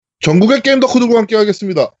전국의 게임 덕후들과 함께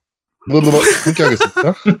하겠습니다. 함께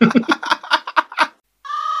하겠습니다.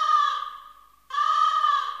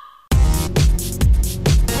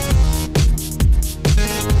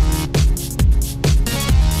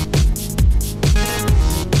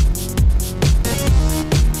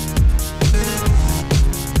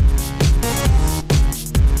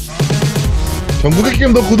 전국의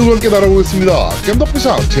게임 덕후들과 함께 날아보겠습니다.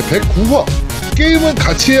 겜덕비상 제109화 게임은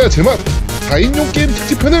같이 해야 제맛 4인용 게임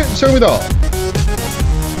특집편을 시작합니다.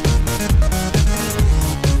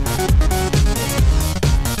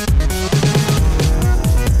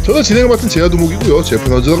 저는 진행을 맡은 제야두목이고요. 제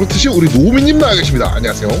편 언제나 그렇듯이 우리 노우미님 나와 계십니다.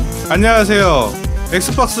 안녕하세요. 안녕하세요.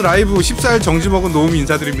 엑스박스 라이브 14일 정지 먹은 노우미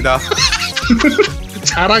인사드립니다.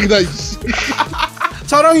 자랑이다 이씨.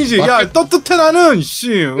 자랑이지. 야 떳떳해 나는.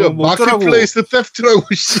 씨. 마켓플레이스 세프트라고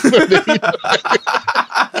씨.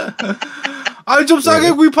 알 좀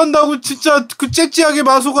싸게 구입한다고 진짜 그 째찌하게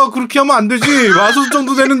마소가 그렇게 하면 안 되지. 마소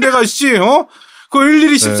정도 되는 데가 씨. 그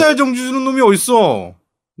일일이 14일 정지 주는 놈이 어딨어.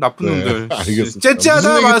 나쁜 놈들. 알겠습니다.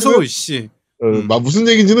 째찌하다 마소 씨. 무슨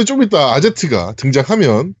얘기인지는 좀 이따 아제트가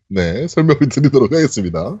등장하면 설명을 드리도록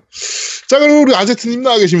하겠습니다. 자, 그럼 우리 아제트님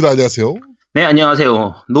나와 계십니다. 안녕하세요. 네,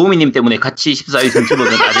 안녕하세요. 노우미님 때문에 같이 14일 전체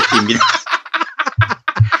먹은 아제트입니다.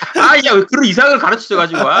 야, 왜 그런 이상을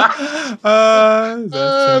가르치셔가지고.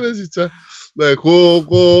 네, 진짜. 네,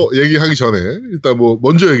 그거 얘기하기 전에, 일단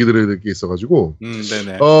먼저 얘기 드려야 될 게 있어가지고.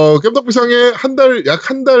 네네. 겜덕비상에 약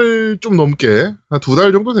한 달 좀 넘게, 한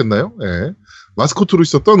 2달 정도 됐나요? 네. 마스코트로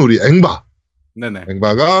있었던 우리 앵바. 네네.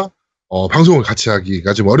 앵바가, 방송을 같이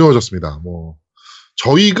하기가 좀 어려워졌습니다.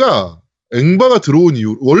 저희가, 앵바가 들어온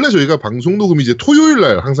이후, 원래 저희가 방송 녹음이 이제 토요일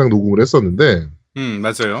날 항상 녹음을 했었는데.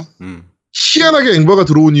 맞아요. 희한하게 앵바가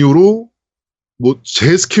들어온 이후로,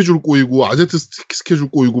 제 스케줄 꼬이고, 아제트 스케줄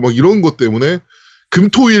꼬이고, 막 이런 것 때문에,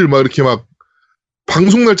 금토일 막 이렇게 막,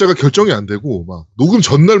 방송 날짜가 결정이 안 되고, 막, 녹음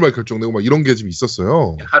전날 막 결정되고, 막 이런 게 좀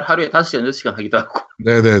있었어요. 하루에 5시간, 6시간 하기도 하고.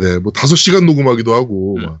 네네네. 5시간 녹음하기도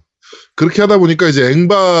하고, 막. 그렇게 하다 보니까 이제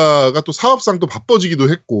앵바가 또 사업상 또 바빠지기도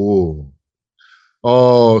했고,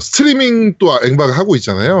 스트리밍 또 앵바가 하고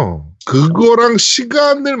있잖아요. 그거랑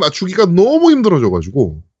시간을 맞추기가 너무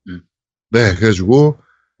힘들어져가지고, 네, 그래가지고,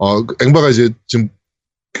 앵바가 이제 지금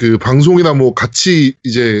그 방송이나 같이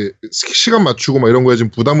이제 시간 맞추고 막 이런 거에 좀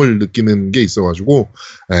부담을 느끼는 게 있어가지고,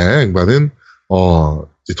 앵바는,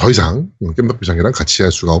 이제 더 이상 겜덕비상이랑 같이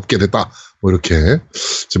할 수가 없게 됐다. 이렇게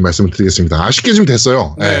지금 말씀을 드리겠습니다. 아쉽게 좀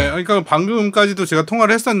됐어요. 네, 그러니까 방금까지도 제가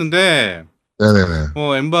통화를 했었는데,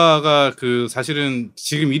 네네네. 엠바가 사실은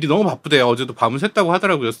지금 일이 너무 바쁘대요. 어제도 밤을 샜다고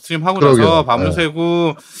하더라고요. 스트림 하고 나서 밤을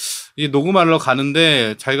새고, 이 녹음하러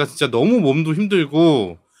가는데 자기가 진짜 너무 몸도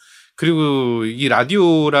힘들고, 그리고 이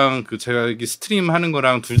라디오랑 제가 이 스트림 하는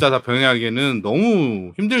거랑 둘 다 병행하기에는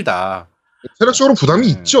너무 힘들다. 체력적으로 부담이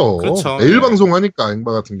있죠. 그렇죠. 매일 방송하니까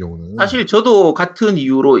앵바 같은 경우는. 사실 저도 같은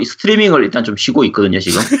이유로 이 스트리밍을 일단 좀 쉬고 있거든요,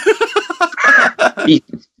 지금.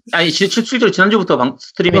 실제로 지난주부터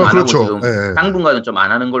스트리밍 안 그렇죠. 하고 지금 당분간은 좀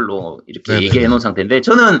안 하는 걸로 이렇게 얘기해 놓은 상태인데,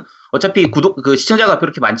 저는 어차피 시청자가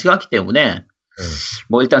그렇게 많지가 않기 때문에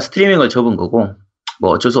일단 스트리밍을 접은 거고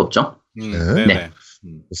어쩔 수 없죠. 네.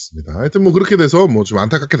 그렇습니다. 하여튼 그렇게 돼서 좀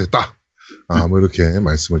안타깝게 됐다. 이렇게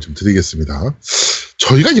말씀을 좀 드리겠습니다.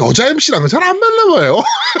 저희가 여자 MC랑은 잘 안 맞나 봐요.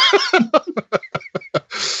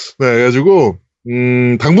 네, 그래가지고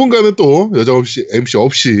당분간은 또 여자 MC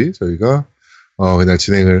없이 저희가 그냥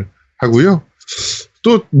진행을 하고요.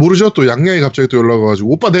 또 모르죠. 또 양양이 갑자기 또 연락 와가지고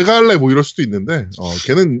오빠 내가 할래 이럴 수도 있는데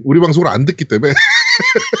걔는 우리 방송을 안 듣기 때문에.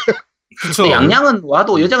 그렇죠. 양양은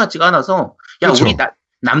와도 여자 같지가 않아서 그렇죠. 우리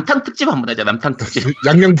남탕 특집 한번 하자. 남탕 특집.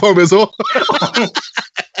 양양 포함해서.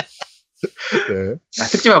 네.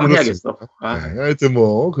 특집 한번 해야겠어. 네, 하여튼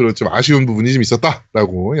그런 좀 아쉬운 부분이 좀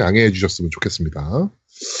있었다라고 양해해 주셨으면 좋겠습니다.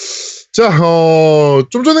 자,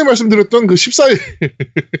 좀 전에 말씀드렸던 그 14일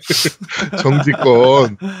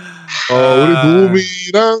정지권, 우리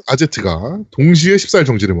노우미랑 아제트가 동시에 14일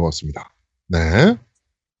정지를 먹었습니다. 네.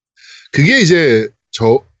 그게 이제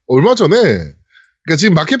얼마 전에, 그러니까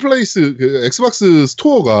지금 마켓플레이스 그 엑스박스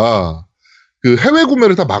스토어가 그 해외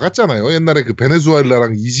구매를 다 막았잖아요. 옛날에 그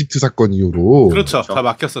베네수엘라랑 이집트 사건 이후로. 그렇죠. 다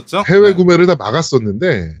막혔었죠. 해외 구매를 다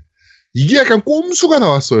막았었는데 이게 약간 꼼수가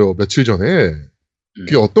나왔어요. 며칠 전에.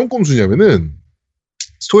 그게 어떤 꼼수냐면은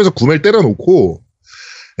스토어에서 구매를 때려놓고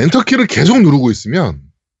엔터키를 계속 누르고 있으면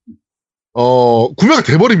구매가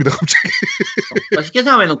돼버립니다. 갑자기. 쉽게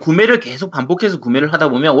생각하면 구매를 계속 반복해서 구매를 하다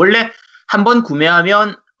보면 원래 한 번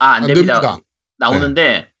구매하면 안 됩니다.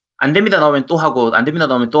 나오는데 안 됩니다 나오면 또 하고 안 됩니다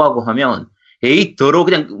나오면 또 하고 하면 더러워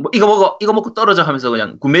그냥 이거 먹고 떨어져 하면서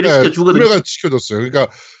그냥 구매를 시켜주거든요. 구매가 시켜줬어요.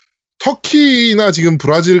 그러니까 터키나 지금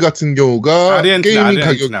브라질 같은 경우가 게임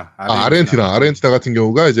가격, 아르헨티나 같은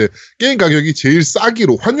경우가 이제 게임 가격이 제일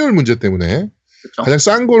싸기로 환율 문제 때문에 그쵸? 가장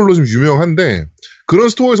싼 걸로 좀 유명한데 그런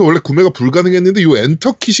스토어에서 원래 구매가 불가능했는데 이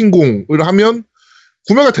엔터키 신공을 하면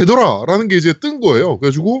구매가 되더라라는 게 이제 뜬 거예요.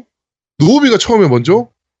 그래가지고 노우비가 처음에 먼저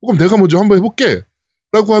그럼 내가 먼저 한번 해볼게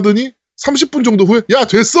라고 하더니 30분 정도 후에 야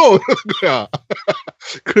됐어 이러는 거야.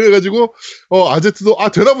 그래가지고 아제트도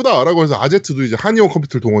되나 보다 라고 해서 아제트도 이제 한의원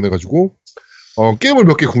컴퓨터를 동원해가지고 게임을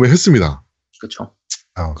몇 개 구매했습니다. 그렇죠.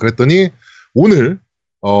 그랬더니 오늘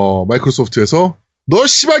마이크로소프트에서 너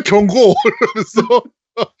씨발 경고 이러면서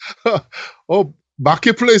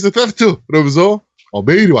마켓플레이스 테스트 이러면서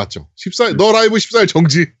메일이 왔죠. 14일 너 라이브 14일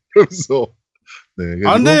정지 이러면서. 네,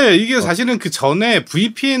 근데 이게 사실은 그 전에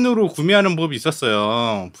VPN으로 구매하는 법이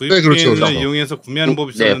있었어요. VPN을 네, 그렇죠. 이용해서 구매하는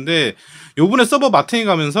법이 있었는데 요번에 서버 마탱이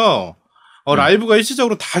가면서 라이브가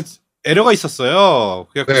일시적으로 다 에러가 있었어요.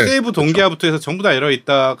 그냥 네, 세이브 동기화부터 해서 전부 다 에러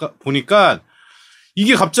있다가 보니까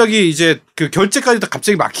이게 갑자기 이제 그 결제까지 다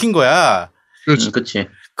갑자기 막힌 거야. 그렇지.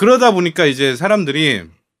 그러다 보니까 이제 사람들이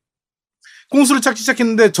꼼수를 찾기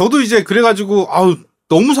시작했는데 저도 이제 그래가지고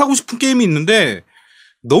너무 사고 싶은 게임이 있는데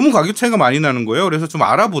너무 가격 차이가 많이 나는 거예요. 그래서 좀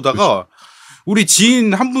알아보다가 그렇죠. 우리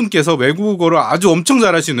지인 한 분께서 외국어를 아주 엄청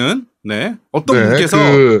잘하시는 어떤 분께서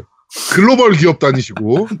글로벌 기업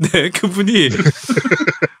다니시고 네 그분이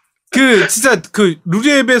진짜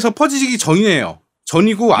루리앱에서 퍼지기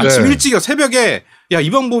전이고 아침 일찍 새벽에 야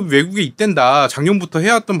이 방법이 외국에 있댄다. 작년부터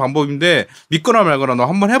해왔던 방법인데 믿거나 말거나 너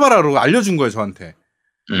한번 해봐라라고 알려준 거예요 저한테.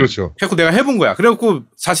 그렇죠. 그래서 내가 해본 거야. 그래갖고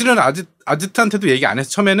사실은 아지트한테도 얘기 안 해서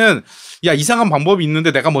처음에는 야 이상한 방법이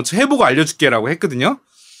있는데 내가 먼저 해보고 알려줄게라고 했거든요.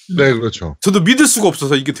 네, 그렇죠. 저도 믿을 수가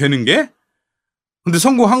없어서 이게 되는 게. 근데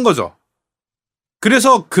성공한 거죠.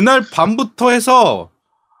 그래서 그날 밤부터 해서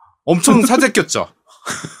엄청 사재꼈죠.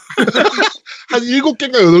 한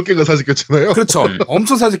 7개인가 8개가 사재꼈잖아요. 그렇죠.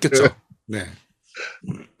 엄청 사재꼈죠. 네.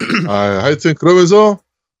 하여튼 그러면서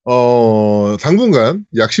당분간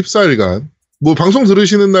약 14일간 뭐 방송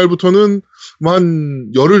들으시는 날부터는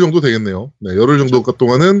한 열흘 정도 되겠네요. 네, 열흘 정도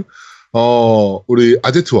동안은 우리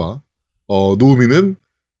아제트와 노우미는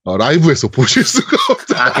라이브에서 보실 수가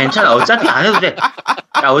없다. 괜찮아. 어차피 안 해도 돼.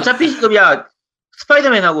 야, 어차피 지금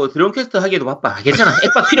스파이더맨하고 드론캐스트 하기에도 바빠. 괜찮아.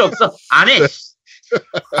 액박 필요 없어. 안 해. 네.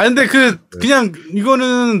 근데 그냥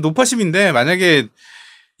이거는 노파심인데 만약에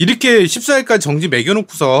이렇게 14일까지 정지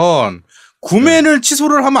매겨놓고선 구매를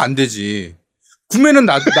취소를 하면 안 되지. 구매는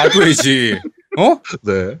놔둬야지.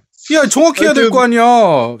 네. 야, 정확히 해야 될 거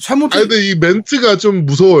아니야. 근데 이 멘트가 좀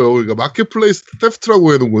무서워요. 그러니까 마켓플레이스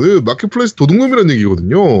테프트라고 해놓은 거는 마켓플레이스 도둑놈이라는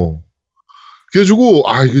얘기거든요. 그래가지고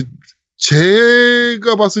이게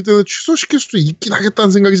제가 봤을 때는 취소시킬 수도 있긴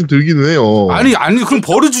하겠다는 생각이 좀 들기는 해요. 아니 그럼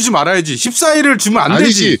벌을 주지 말아야지. 14일을 주면 안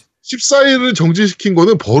되지. 14일을 정지시킨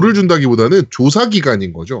거는 벌을 준다기보다는 조사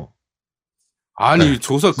기간인 거죠. 아니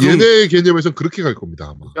조사 얘네 개념에서는 그렇게 갈 겁니다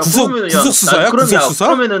아마. 구속 수사야? 구속 수사?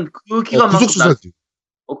 그러면은 그 기간만큼 구속 수사지.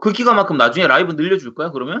 그 기간만큼 나중에 라이브 늘려줄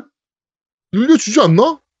거야 그러면? 늘려주지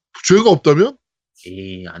않나? 죄가 없다면?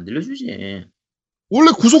 안 늘려주지.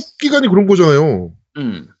 원래 구속 기간이 그런 거잖아요.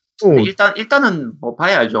 일단은 뭐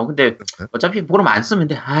봐야 알죠. 근데 어차피 그럼 안 쓰면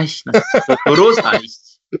돼. 아이씨, 나 더러워서 아이씨.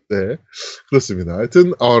 네, 그렇습니다.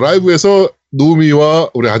 하여튼 라이브에서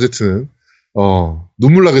노우미와 우리 아제트는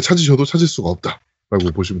눈물나게 찾으셔도 찾을 수가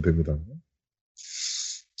없다라고 보시면 됩니다.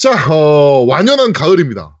 자, 완연한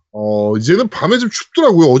가을입니다. 이제는 밤에 좀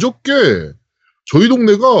춥더라고요. 어저께 저희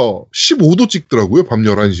동네가 15도 찍더라고요. 밤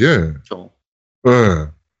 11시에. 그렇죠. 네.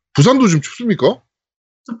 부산도 좀 춥습니까?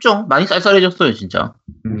 춥죠. 많이 쌀쌀해졌어요, 진짜.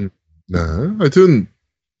 네. 하여튼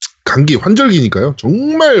감기 환절기니까요.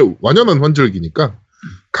 정말 완연한 환절기니까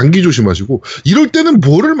감기 조심하시고 이럴 때는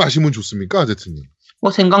뭐를 마시면 좋습니까, 아제트님?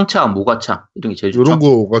 생강차, 모가차 이런 게 제일 좋죠. 이런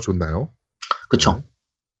거가 좋나요? 그렇죠. 네.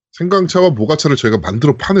 생강차와 모가차를 저희가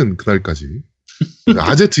만들어 파는 그날까지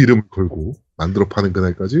아제트 이름을 걸고 만들어 파는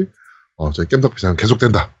그날까지 저희 겜덕비상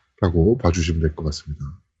계속된다라고 봐주시면 될 것 같습니다.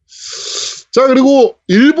 자, 그리고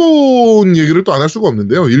일본 얘기를 또 안 할 수가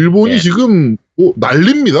없는데요. 일본이 지금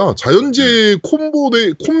난립니다. 자연재해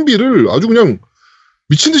콤비를 아주 그냥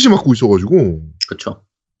미친 듯이 맞고 있어가지고. 그렇죠.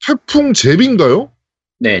 태풍 제비인가요?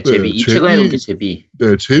 네, 제비. 최근에 온 게 제비.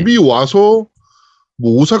 네, 제비 와서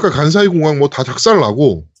뭐 오사카 간사이 공항 뭐 다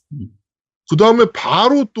작살나고 그 다음에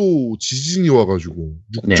바로 또 지진이 와가지고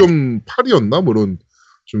 6.8이었나 뭐 이런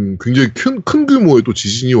좀 굉장히 큰 규모의 또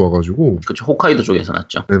지진이 와가지고. 그렇죠. 홋카이도 쪽에서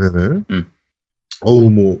났죠. 네네네.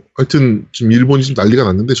 뭐 하여튼 지금 일본이 지금 난리가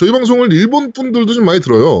났는데 저희 방송을 일본 분들도 좀 많이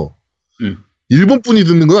들어요. 일본 분이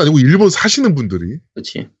듣는 건 아니고 일본 사시는 분들이.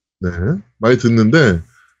 그렇지. 네, 많이 듣는데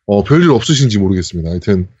별일 없으신지 모르겠습니다.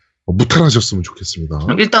 하여튼 무탈하셨으면 좋겠습니다.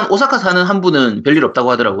 일단 오사카 사는 한 분은 별일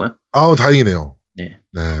없다고 하더라고요. 아, 다행이네요. 네.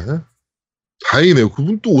 네. 다행이네요.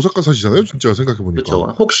 그분 또 오사카 사시잖아요. 진짜 생각해보니까.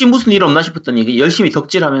 그렇죠. 혹시 무슨 일 없나 싶었더니 열심히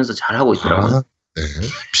덕질하면서 잘하고 있더라고요. 아, 네.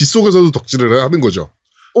 빗속에서도 덕질을 하는 거죠.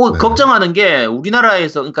 네. 걱정하는 게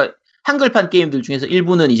우리나라에서 그러니까 한글판 게임들 중에서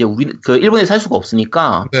일부는 이제 일본에 살 수가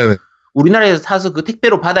없으니까 네네. 우리나라에서 사서 그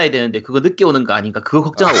택배로 받아야 되는데 그거 늦게 오는 거 아닌가 그거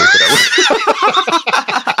걱정하고 있더라고요.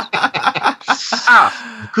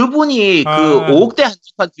 그분이 그 5억대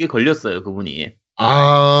한정판 그게 걸렸어요. 그분이.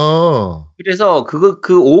 그래서 그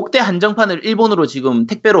 5억대 한정판을 일본으로 지금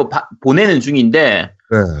택배로 보내는 중인데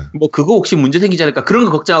네. 뭐 그거 혹시 문제 생기지 않을까 그런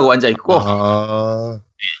거 걱정하고 앉아 있고.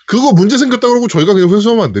 그거 문제 생겼다 그러고 저희가 그냥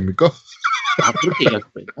회수하면 안 됩니까? 그렇게 얘기할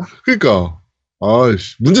거예요. 그러니까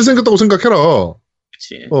문제 생겼다고 생각해라.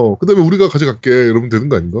 그렇지. 그다음에 우리가 가져갈게 이러면 되는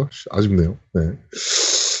거 아닌가? 아쉽네요. 네.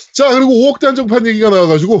 자, 그리고 5억대 한정판 얘기가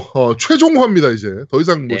나와가지고 최종화입니다. 이제 더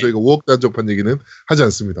이상 뭐 저희가 5억대 한정판 얘기는 하지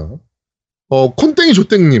않습니다. 콘땡이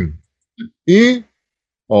조땡님이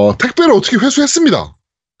택배를 어떻게 회수했습니다.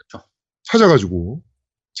 그렇죠. 찾아가지고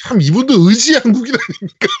참 이분도 의지양국인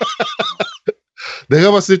아닙니까?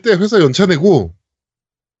 내가 봤을 때 회사 연차 내고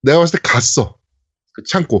내가 봤을 때 갔어.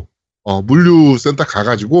 창고 물류센터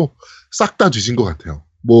가가지고 싹 다 뒤진 것 같아요.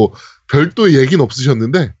 뭐 별도의 얘기는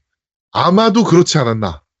없으셨는데 아마도 그렇지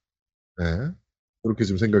않았나. 네, 그렇게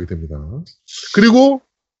지금 생각이 됩니다. 그리고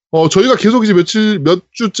저희가 계속 이제 몇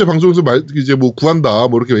주째 방송에서 이제 뭐 구한다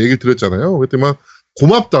뭐 이렇게 얘기를 드렸잖아요. 그랬더니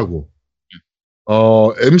고맙다고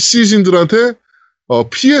MC신들한테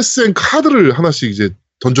PSN 카드를 하나씩 이제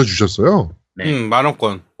던져주셨어요. 네.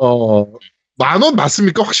 10,000원권. 10,000원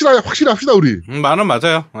맞습니까? 확실합시다 우리. 10,000원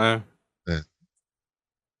맞아요. 네. 네.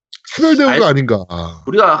 차별 대우가 아닌가.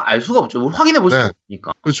 우리가 알 수가 없죠. 확인해 볼 수가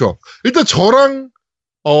없으니까. 그렇죠. 일단 저랑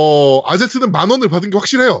아제트는 10,000원을 받은 게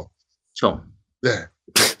확실해요. 그렇죠. 네.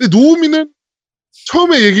 근데 노우미는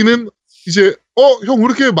처음에 얘기는 이제 형 왜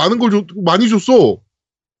이렇게 많은 걸 많이 줬어?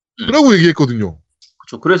 라고 얘기했거든요.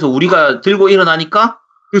 그렇죠. 그래서 우리가 들고 일어나니까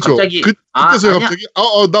그렇죠. 갑자기 그때서야 갑자기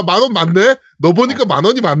나 10,000원 맞네? 너 보니까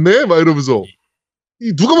 10,000원이 맞네? 막 이러면서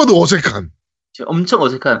누가 봐도 어색한. 엄청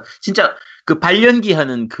어색한. 진짜 그 발연기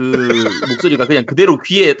하는 그 목소리가 그냥 그대로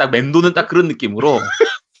귀에 딱 맴도는 딱 그런 느낌으로.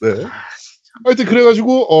 네. 하여튼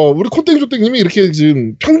그래가지고 우리 콘땡조땡님이 이렇게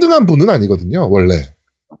지금 평등한 분은 아니거든요. 원래.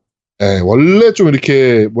 네, 원래 좀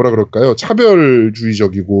이렇게 뭐라 그럴까요?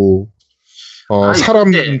 차별주의적이고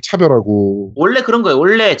사람 차별하고. 원래 그런 거예요.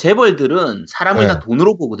 원래 재벌들은 사람을 다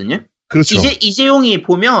돈으로 보거든요. 그렇죠. 이재용이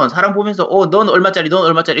보면 사람 보면서 넌 얼마짜리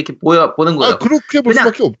이렇게 보는 거예요. 그렇게 볼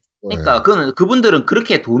수밖에 없죠. 그러니까 그분들은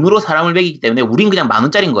그렇게 돈으로 사람을 매기기 때문에 우린 그냥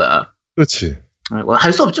 10,000원짜리인 거야. 그렇지.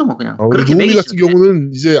 할 수 없죠, 뭐 그냥. 그렇게 노미 같은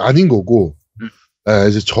경우는 이제 아닌 거고,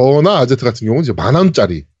 이제 저나 아제트 같은 경우는 이제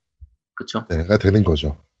 10,000원짜리. 그렇죠. 가 되는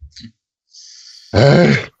거죠.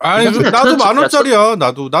 아니 나도 10,000원짜리야.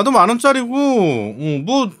 나도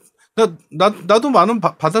 10,000원짜리고, 나도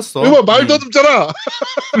 10,000원 받았어. 이거 말 더듬잖아.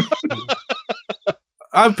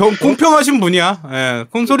 공평하신 분이야. 예,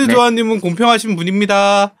 콩소리 조아님은 공평하신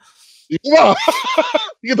분입니다. 이거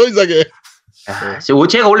이게 더 이상해.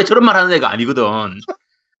 제가 원래 저런 말 하는 애가 아니거든.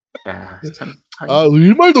 참.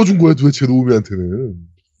 얼마를 더 준 거야 도대체 노우미한테는.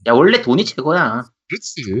 야 원래 돈이 최고야.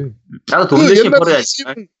 그렇지. 나도 돈 열심히 벌어야지.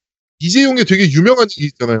 이재용의 되게 유명한 얘기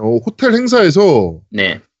있잖아요. 호텔 행사에서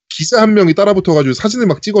기자 한 명이 따라붙어가지고 사진을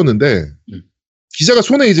막 찍었는데 기자가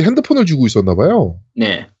손에 이제 핸드폰을 쥐고 있었나 봐요.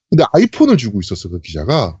 네. 근데 아이폰을 쥐고 있었어 그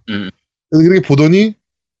기자가. 그래서 이렇게 보더니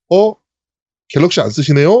갤럭시 안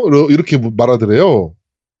쓰시네요? 이렇게 말하더래요.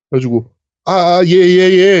 그래가지고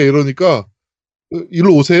예 이러니까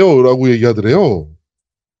일로 오세요 라고 얘기하더래요.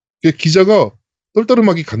 기자가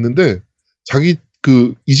떨떠름하게 갔는데 자기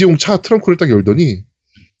그 이재용 차 트렁크를 딱 열더니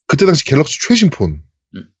그때 당시 갤럭시 최신 폰을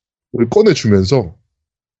꺼내주면서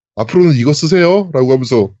앞으로는 이거 쓰세요 라고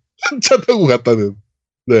하면서 한차 타고 갔다는.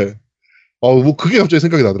 네. 뭐 그게 갑자기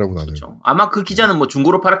생각이 나더라고 나는. 그렇죠. 아마 그 기자는 뭐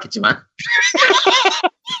중고로 팔았겠지만.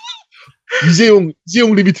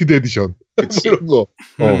 이재용 리미티드 에디션. 이런 거.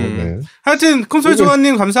 네. 하여튼 콘솔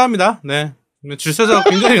조아님 감사합니다. 네. 줄 서서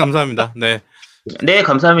굉장히 감사합니다. 네. 네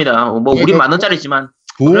감사합니다. 뭐 우리 10,000원짜리지만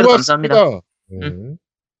감사합니다.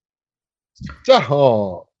 자,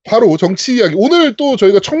 바로 정치 이야기. 오늘 또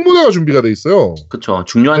저희가 청문회가 준비가 돼 있어요. 그렇죠.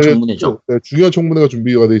 중요한 청문회죠. 네, 중요한 청문회가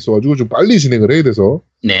준비가 돼 있어가지고 좀 빨리 진행을 해야 돼서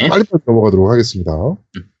빨리 넘어가도록 하겠습니다.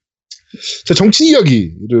 자, 정치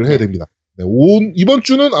이야기를 해야 됩니다. 네, 이번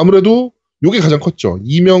주는 아무래도 요게 가장 컸죠.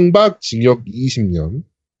 이명박 징역 20년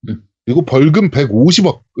그리고 벌금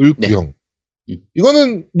 150억을 구형.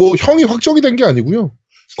 이거는 뭐 형이 확정이 된 게 아니고요.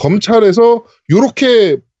 검찰에서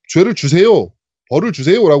요렇게 죄를 주세요. 벌을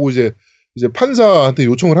주세요라고 이제 이제 판사한테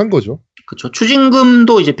요청을 한 거죠. 그렇죠.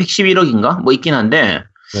 추징금도 이제 111억인가 뭐 있긴 한데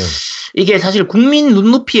네. 이게 사실 국민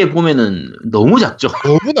눈높이에 보면은 너무 작죠.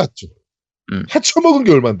 너무 낮죠. 하쳐먹은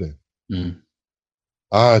게 얼만데.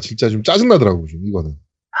 아 진짜 좀 짜증나더라고 좀 이거는.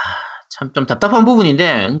 참 좀 답답한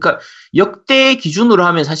부분인데, 그러니까 역대 기준으로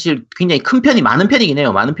하면 사실 굉장히 큰 편이 많은 편이긴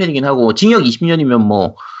해요. 많은 편이긴 하고 징역 20년이면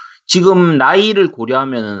뭐 지금 나이를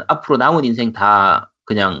고려하면 앞으로 남은 인생 다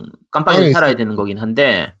그냥 깜빡이 살아야 되는 거긴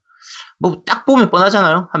한데 뭐 딱 보면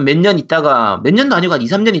뻔하잖아요. 한 몇 년 있다가 몇 년도 아니고 한 2,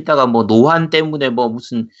 3년 있다가 뭐 노환 때문에 뭐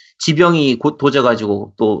무슨 지병이 곧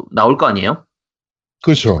도져가지고 또 나올 거 아니에요?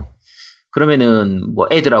 그렇죠. 그러면은 뭐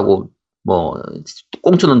애들하고 뭐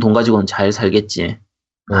꽁쳐놓은 돈 가지고는 잘 살겠지.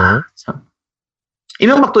 참.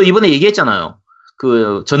 이명박도 이번에 얘기했잖아요.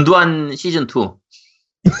 그 전두환 시즌 2.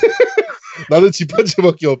 나는 집 한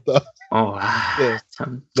채밖에 없다. 네.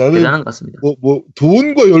 참 나는 대단한 것 같습니다. 뭐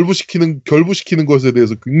돈과 결부시키는 것에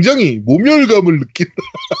대해서 굉장히 모멸감을 느낀다.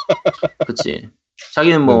 그렇지.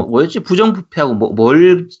 자기는 뭐였지 부정부패하고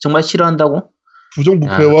뭘 정말 싫어한다고?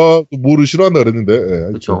 부정부패와 뭐를 싫어한다 그랬는데. 네,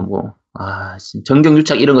 그렇죠.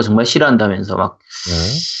 정경유착 이런 거 정말 싫어한다면서 막.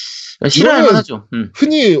 싫어할 만하죠.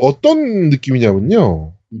 흔히 어떤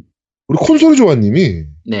느낌이냐면요. 우리 콘솔 조아님이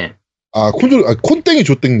네. 콘땡이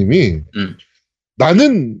조땡님이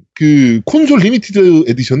나는 그 콘솔 리미티드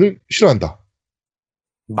에디션을 싫어한다.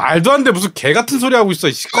 말도 안 돼. 무슨 개 같은 소리 하고 있어.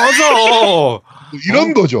 꺼져.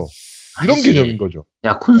 이런 거죠. 이런 개념인 거죠.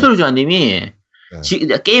 야, 콘솔 조아님이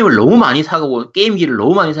게임을 너무 많이 사고 게임기를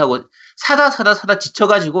너무 많이 사고 사다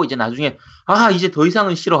지쳐가지고 이제 나중에 이제 더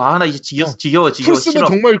이상은 싫어. 나 이제 지겨워 플스는 싫어.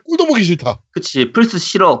 정말 꿀도 보기 싫다. 그치. 플스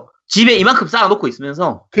싫어. 집에 이만큼 쌓아놓고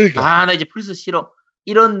있으면서 그러니까. 나 이제 플스 싫어.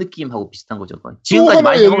 이런 느낌하고 비슷한 거죠. 또 지금까지 하나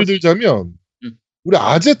많이 예를 들자면 우리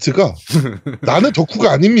아제트가 나는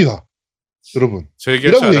덕후가 아닙니다. 여러분.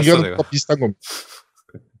 이라고 얘기하는 것과 비슷한 겁니다.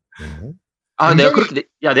 네.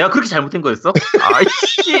 내가 그렇게 잘못된 거였어?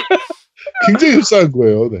 굉장히 흡사한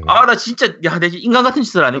거예요. 네. 나 진짜, 내가 인간 같은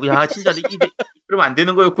짓을 안 했고, 진짜, 그러면 안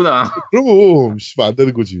되는 거였구나. 그럼, 안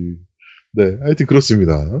되는 거지. 네, 하여튼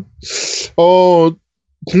그렇습니다.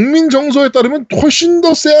 국민 정서에 따르면 훨씬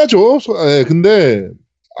더 세야죠. 근데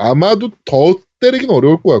아마도 더 때리긴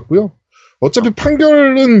어려울 것 같고요. 어차피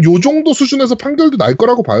판결은 요 정도 수준에서 판결도 날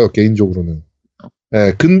거라고 봐요, 개인적으로는.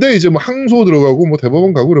 근데 이제 뭐 항소 들어가고 뭐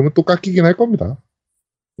대법원 가고 그러면 또 깎이긴 할 겁니다.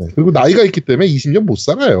 네, 그리고 나이가 있기 때문에 20년 못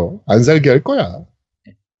살아요. 안 살게 할 거야.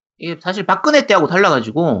 이게 사실 박근혜 때하고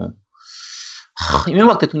달라가지고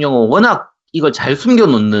이명박 대통령은 워낙 이걸 잘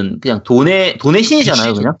숨겨놓는 그냥 돈의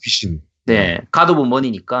신이잖아요, 그냥. 귀신. 네, 가도부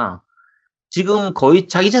머니니까 지금 거의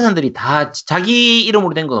자기 자산들이 다 자기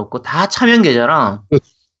이름으로 된 건 없고 다 차명 계좌랑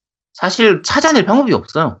사실 찾아낼 방법이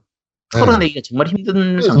없어요. 털어내기가 정말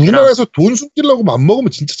힘든 상태라. 우리나라에서 돈 숨기려고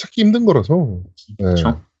맘먹으면 진짜 찾기 힘든 거라서.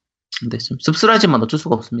 그렇죠. 근데 좀 씁쓸하지만 어쩔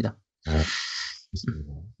수가 없습니다.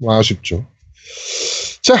 아쉽죠.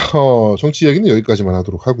 자, 정치 이야기는 여기까지만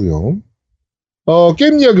하도록 하고요.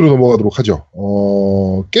 게임 이야기로 넘어가도록 하죠.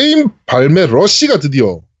 게임 발매 러시가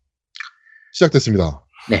드디어 시작됐습니다.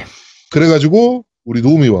 네. 그래가지고 우리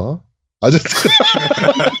노우미와 아제트가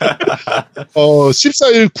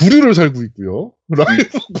 14일 구류를 살고 있고요.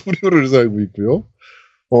 라이브 구류를 살고 있고요.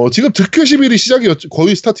 지금 득회 10일이 시작이었죠.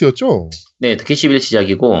 거의 스타트였죠? 네, 득회 10일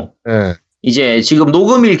시작이고. 네. 이제 지금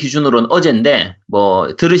녹음일 기준으로는 어젠데,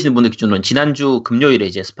 들으시는 분들 기준으로는 지난주 금요일에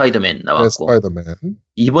이제 스파이더맨 나왔고. 네, 스파이더맨.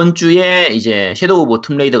 이번 주에 이제 섀도우 오브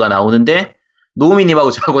툼레이더가 나오는데,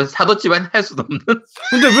 노우미님하고 저하고 사도집안 할 수도 없는.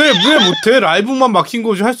 근데 왜 못해? 라이브만 막힌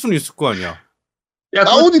거지 할 수는 있을 거 아니야. 야,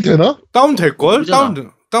 다운이 되나? 다운 될걸? 다운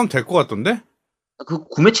될 것 같던데? 그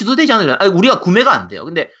구매 취소되지 않으려나? 아니, 우리가 구매가 안 돼요.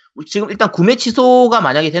 근데 지금 일단 구매 취소가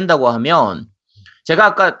만약에 된다고 하면 제가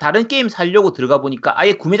아까 다른 게임 사려고 들어가 보니까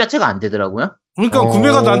아예 구매 자체가 안 되더라고요. 그러니까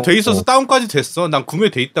구매가 난 돼 있어서 다운까지 됐어. 난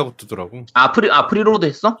구매돼 있다고 뜨더라고. 프리로드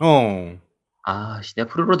했어? 내가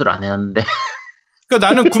프리로드를 안 해놨는데. 그러니까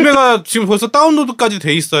나는 구매가 지금 벌써 다운로드까지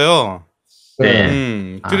돼 있어요.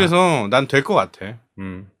 네. 그래서 난 될 것 같아.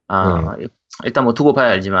 일단 뭐 두고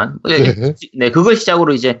봐야 알지만. 네, 그걸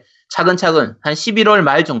시작으로 이제 차근차근 한 11월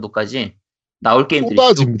말 정도까지 나올 게임들이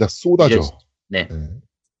쏟아져. 네.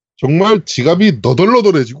 정말 지갑이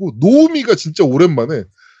너덜너덜해지고 노우미가 진짜 오랜만에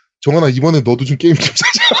정한아 이번에 너도 좀 게임 좀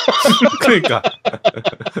사자. 그러니까.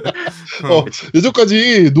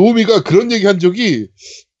 여태까지 노우미가 그런 얘기 한 적이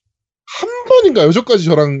한 번인가 여태까지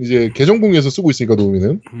저랑 이제 계정 공유해서 쓰고 있으니까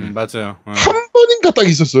노우미는 맞아요. 한 번인가 딱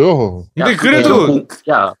있었어요. 근데 그래도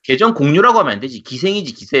계정 공유라고 하면 안 되지.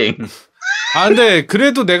 기생이지 기생. 근데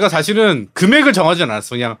그래도 내가 사실은 금액을 정하지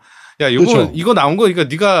않았어. 그냥 야, 이거 나온 거, 그러니까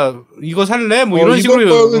네가 이거 살래? 뭐 이런 식으로.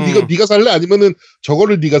 이거는 네가 살래? 아니면은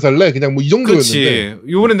저거를 네가 살래? 그냥 뭐 이 정도였는데.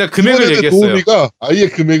 그렇지. 요번에 내가 금액을 얘기했어요. 도우미가 아예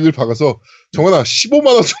금액을 박아서 정환아 15만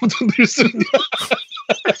원 정도 낼 수 있냐?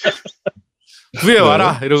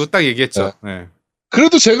 구해와라. 이러고 딱 얘기했죠. 네.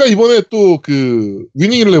 그래도 제가 이번에 또 그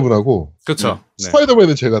위닝 11하고 그렇죠.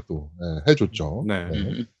 스파이더맨은 제가 또 해줬죠. 네.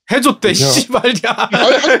 해줬대, 씨발야.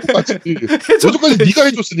 아니, 맞지. 어저까지 네가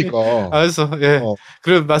해줬으니까. 알았어, 예.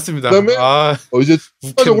 그래, 맞습니다. 그 다음에, 이제,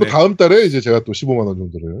 추가적으로 다음 달에 이제 제가 또 15만원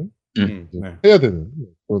정도를 해야 되는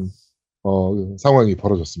그런, 상황이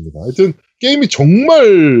벌어졌습니다. 하여튼, 게임이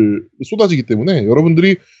정말 쏟아지기 때문에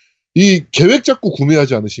여러분들이 이 계획 잡고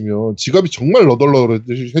구매하지 않으시면 지갑이 정말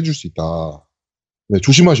너덜너덜해질 수 있다. 네,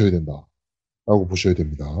 조심하셔야 된다. 라고 보셔야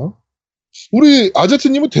됩니다. 우리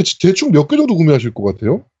아제트님은 대충 몇 개 정도 구매하실 것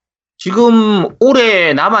같아요? 지금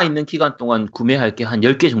올해 남아있는 기간 동안 구매할 게 한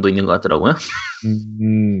 10개 정도 있는 것 같더라고요.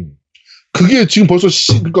 그게 지금 벌써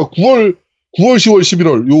그러니까 9월, 10월,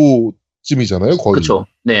 11월 요쯤이잖아요, 거의. 그렇죠.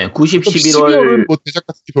 네, 90, 11월. 12월은 뭐 대작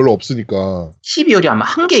같은 게 별로 없으니까. 12월이 아마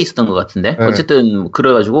한 개 있었던 것 같은데. 네. 어쨌든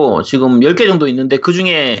그래가지고 지금 10개 정도 있는데 그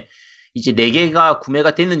중에 이제 4개가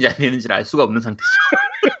구매가 됐는지 안 됐는지를 알 수가 없는 상태죠.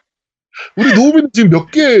 우리 노우미는 지금 몇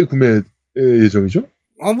개 구매 예정이죠?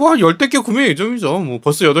 뭐 한 10개 구매 예정이죠. 뭐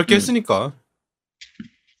벌써 8개 했으니까.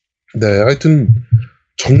 네, 하여튼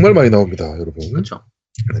정말 많이 나옵니다, 여러분. 그렇죠.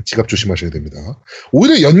 네, 지갑 조심하셔야 됩니다.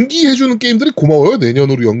 오히려 연기해주는 게임들이 고마워요.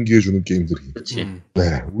 내년으로 연기해주는 게임들이. 그렇지.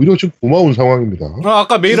 네, 오히려 좀 고마운 상황입니다.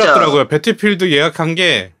 아까 메일 왔더라고요. 배틀필드 예약한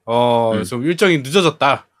게 좀 일정이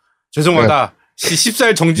늦어졌다. 죄송하다.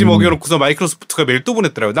 14일 정지 먹여놓고서 마이크로소프트가 메일 또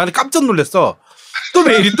보냈더라고요. 나는 깜짝 놀랐어. 또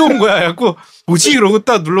메일이 또 온 거야. 해갖고 뭐지? 이러고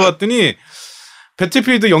딱 눌러봤더니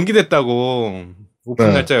배틀필드 연기됐다고,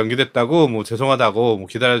 오픈 날짜 연기됐다고, 뭐 죄송하다고, 뭐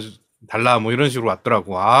기다려달라, 뭐 이런 식으로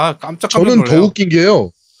왔더라고. 깜짝 저는 놀라요. 더 웃긴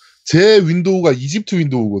게요. 제 윈도우가 이집트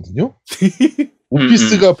윈도우거든요.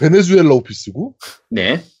 오피스가 베네수엘라 오피스고.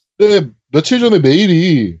 네. 근데 며칠 전에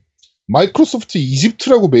메일이 마이크로소프트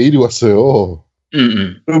이집트라고 메일이 왔어요.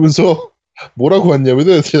 그러면서 뭐라고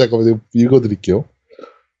왔냐면은 제가 잠깐만 읽어드릴게요.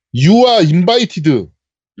 You are invited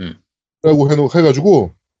라고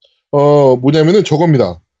해가지고 뭐냐면은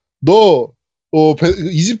저겁니다.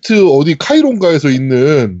 이집트 어디 카이론가에서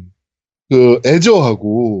있는 그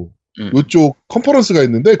애저하고 요쪽 컨퍼런스가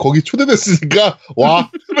있는데 거기 초대됐으니까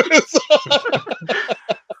와. 그래서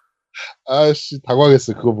아씨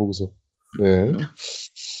당황했어요. 그거 보고서. 네.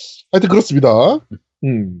 하여튼 그렇습니다.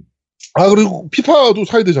 그리고 피파도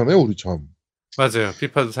사야 되잖아요, 우리 참. 맞아요.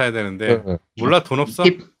 피파도 사야 되는데 몰라, 돈 없어.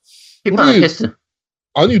 피파는 패스.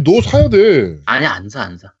 아니 너 사야 돼. 아니 안 사.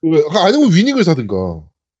 아니면 위닝을 사든가.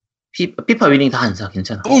 피파 위닝 다 안 사.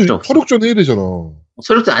 괜찮아. 서력전 해야 되잖아.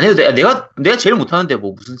 서력전 안 해도 돼. 내가 제일 못하는데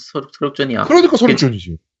뭐 무슨 서력전이야. 그러니까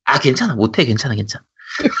서력전이지. 괜찮아. 못해. 괜찮아. 네.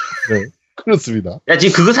 그렇습니다. 야,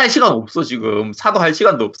 지금 그거 살 시간 없어, 지금. 사도 할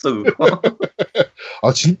시간도 없어, 그거.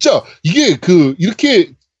 진짜, 이게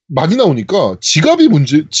이렇게 많이 나오니까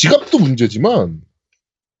지갑도 문제지만,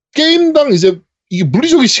 게임당 이제, 이게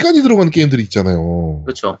물리적인 시간이 들어가는 게임들이 있잖아요.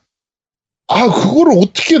 그렇죠. 그거를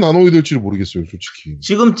어떻게 나눠야 될지를 모르겠어요, 솔직히.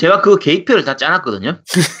 지금 제가 그 계획표를 다 짜놨거든요.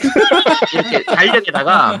 이렇게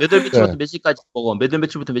달력에다가 몇 월 며칠부터 몇 시까지 보고, 몇 월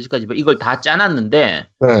며칠부터 몇 시까지 보고, 이걸 다 짜놨는데,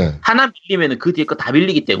 하나 밀리면 그 뒤에 거 다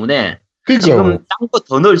밀리기 때문에, 그러니까요. 지금 딴 거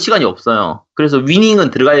더 넣을 시간이 없어요. 그래서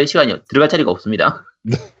위닝은 들어갈 자리가 없습니다.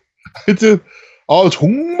 하여튼,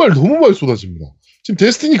 정말 너무 많이 쏟아집니다. 지금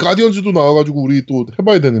데스티니 가디언즈도 나와가지고 우리 또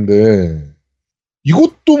해봐야 되는데,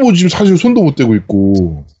 이것도 뭐 지금 사실 손도 못 대고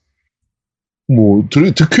있고, 뭐,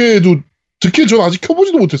 득회 전 아직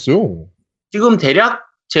켜보지도 못했어요. 지금 대략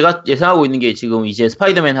제가 예상하고 있는 게 지금 이제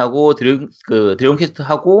스파이더맨하고 드래곤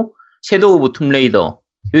퀘스트하고 섀도우 오브 툼레이더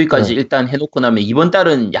여기까지 일단 해놓고 나면 이번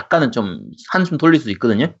달은 약간은 좀 한숨 돌릴 수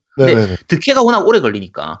있거든요. 근데 득회가 워낙 오래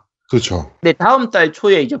걸리니까. 그렇죠. 근데 다음 달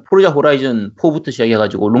초에 이제 포르자 호라이즌 4부터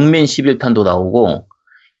시작해가지고 롱맨 11탄도 나오고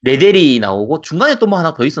레데리 나오고 중간에 또 뭐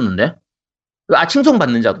하나 더 있었는데 아침송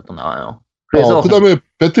받는 자도 또 나와요. 그래서 그 다음에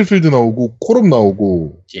배틀필드 나오고 콜업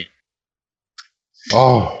나오고.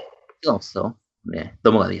 시간 없어. 네,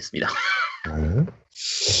 넘어가겠습니다. 네.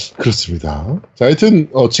 그렇습니다. 자, 하여튼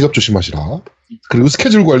지갑 조심하시라. 그리고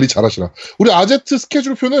스케줄 관리 잘하시라. 우리 아제트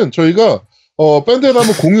스케줄표는 저희가 밴드에다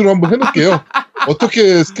한번 공유를 한번 해놓을게요.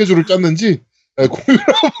 어떻게 스케줄을 짰는지 공유를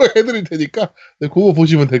한번 해드릴 테니까 그거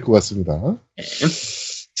보시면 될 것 같습니다.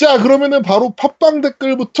 자, 그러면은 바로 팟빵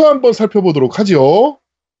댓글부터 한번 살펴보도록 하죠.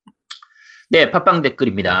 네, 팟빵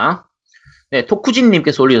댓글입니다. 네,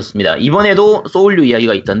 토쿠진님께서 올리셨습니다. 이번에도 소울류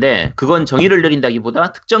이야기가 있던데 그건 정의를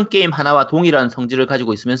내린다기보다 특정 게임 하나와 동일한 성질을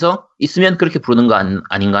가지고 있으면 그렇게 부르는 거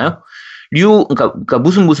아닌가요? 그러니까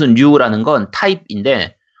무슨 류라는 건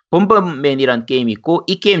타입인데, 범버맨이란 게임이 있고,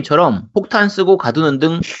 이 게임처럼 폭탄 쓰고 가두는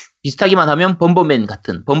등 비슷하기만 하면 범버맨류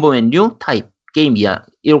타입 게임이야.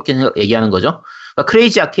 이렇게 얘기하는 거죠. 그러니까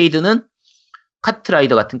크레이지 아케이드는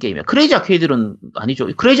카트라이더 같은 게임이야. 크레이지 아케이드는 아니죠.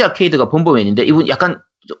 크레이지 아케이드가 범버맨인데, 이분 약간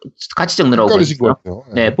같이 적느라고. 헷갈리신 것 같아요.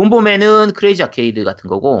 네, 범버맨은 크레이지 아케이드 같은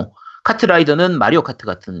거고, 카트라이더는 마리오 카트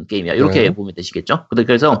같은 게임이야. 이렇게 보면 되시겠죠?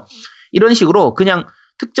 그래서 이런 식으로 그냥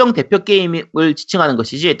특정 대표 게임을 지칭하는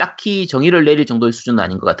것이지 딱히 정의를 내릴 정도의 수준은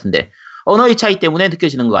아닌 것 같은데, 언어의 차이 때문에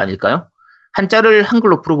느껴지는 거 아닐까요? 한자를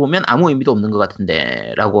한글로 풀어보면 아무 의미도 없는 것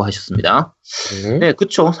같은데 라고 하셨습니다. 네,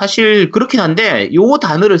 그쵸. 사실 그렇긴 한데 요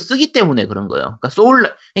단어를 쓰기 때문에 그런 거예요.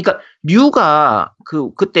 그러니까 류가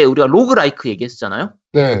그때 우리가 로그라이크 얘기했었잖아요.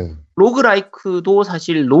 네. 로그라이크도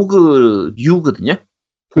사실 로그류거든요.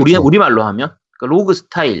 그렇죠. 우리말로 하면. 그러니까 로그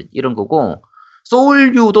스타일 이런 거고,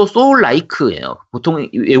 소울류도 소울라이크예요. 보통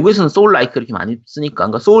외국에서는 소울라이크 이렇게 많이 쓰니까.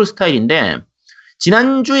 그러니까 소울 스타일인데,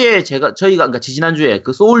 지난주에 그러니까 지난주에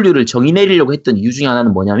그 소울류를 정의 내리려고 했던 이유 중에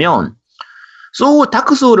하나는 뭐냐면,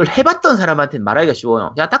 다크 소울을 해봤던 사람한테는 말하기가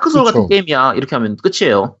쉬워요. 야, 다크 소울 같은 게임이야. 이렇게 하면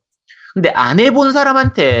끝이에요. 근데 안 해본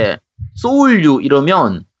사람한테 소울류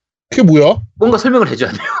이러면, 그게 뭐야? 뭔가 설명을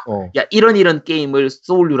해줘야 돼요. 야, 이런 게임을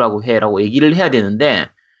소울류라고 해라고 얘기를 해야 되는데,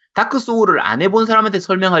 다크 소울을 안 해본 사람한테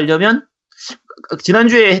설명하려면,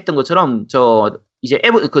 지난주에 했던 것처럼, 이제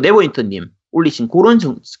네버윈터님 올리신 그런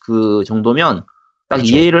정도면 딱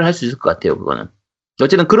그렇죠. 이해를 할 수 있을 것 같아요, 그거는.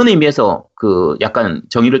 어쨌든 그런 의미에서 약간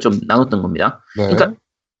정의를 좀 나눴던 겁니다. 네. 그러니까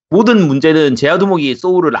모든 문제는 제아두목이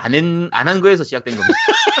소울을 안 한 거에서 시작된 겁니다.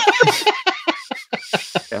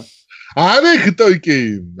 안 해, 그따위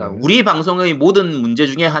게임. 그러니까 우리 방송의 모든 문제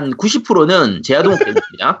중에 한 90%는 제아두목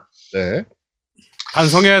때문입니다. 네.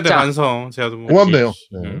 반성해야 돼, 반성. 제아두목. 고맙네요.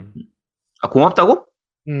 네. 아, 고맙다고?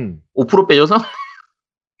 5% 빼줘서?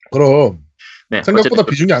 그럼. 네, 생각보다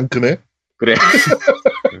비중이 안 크네. 그래.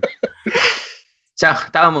 자,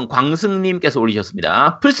 다음은 광승님께서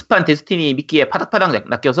올리셨습니다. 플스판 데스티니 미끼에 파닥파닥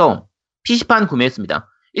낚여서 PC판 구매했습니다.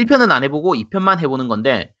 1편은 안 해보고 2편만 해보는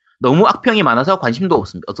건데 너무 악평이 많아서 관심도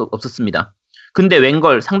없었습니다. 근데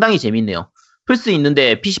웬걸 상당히 재밌네요. 플스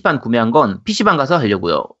있는데 PC판 구매한 건 PC방 가서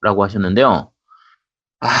하려고요. 라고 하셨는데요.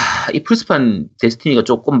 이 플스판 데스티니가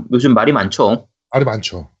조금 요즘 말이 많죠. 말이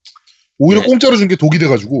많죠. 오히려 네. 공짜로 준 게 독이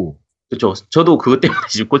돼가지고. 그렇죠. 저도 그것 때문에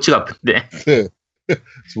지금 골치가 아픈데. 네.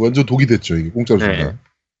 완전 독이 됐죠. 이게 공짜로 준다. 네.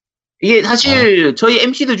 이게 사실 저희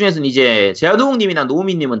MC들 중에서는 이제 제아도목님이나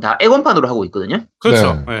노우미님은 다 액원판으로 하고 있거든요.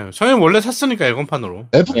 그렇죠. 네. 네. 저희는 원래 샀으니까 액원판으로.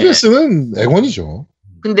 FPS는 네. 액원이죠.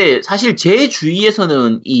 근데 사실 제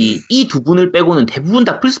주위에서는 이 두 분을 빼고는 대부분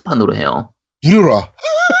다 플스판으로 해요. 무료라.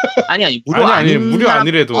 아니 무료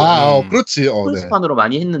아니래도. 그렇지. 플스판으로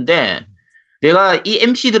많이 했는데 내가 이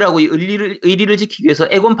MC들하고 이 의리를 지키기 위해서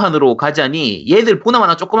액원판으로 가자니 얘들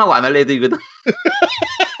보나마나 조금 하고 안 할 애들이거든.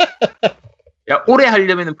 야, 오래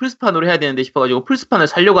하려면 플스판으로 해야 되는데 싶어가지고 플스판을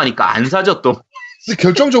사려고 하니까 안 사죠 또.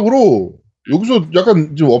 결정적으로 여기서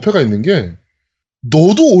약간 좀 어폐가 있는 게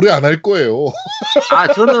너도 오래 안 할 거예요.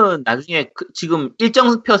 저는 나중에 지금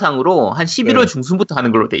일정표상으로 한 11월 중순부터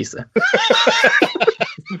하는 걸로 돼 있어요.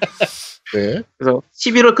 네. 그래서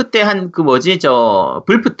 11월 그때 한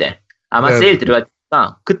불프 때 아마 세일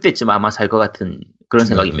들어갈까 그때쯤 아마 살 것 같은 그런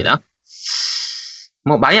생각입니다.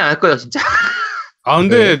 뭐 많이 안 할 거예요 진짜.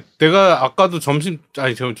 근데 내가 아까도 저기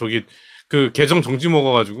그 계정 정지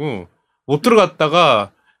먹어가지고 못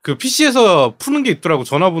들어갔다가 그 PC에서 푸는 게 있더라고.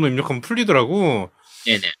 전화번호 입력하면 풀리더라고.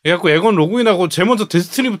 네네. 그래갖고 액원 로그인하고 제일 먼저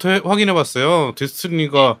데스티니부터 확인해봤어요.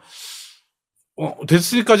 데스티니가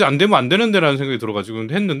데스티니까지 안 되면 안 되는데라는 생각이 들어가지고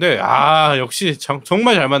했는데 역시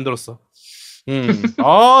정말 잘 만들었어.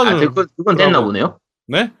 그건 됐나 보네요.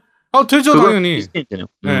 네? 되죠 당연히.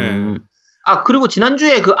 네. 그리고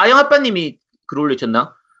지난주에 그 아영아빠님이 글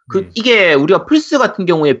올리셨나? 이게 우리가 플스 같은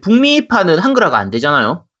경우에 북미판은 한글화가 안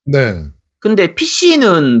되잖아요. 네. 근데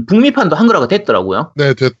PC는 북미판도 한글화가 됐더라고요.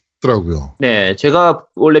 네, 됐더라고요. 네, 제가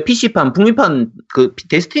원래 PC판, 북미판,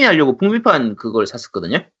 데스티니 하려고 북미판 그걸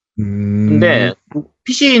샀었거든요. 근데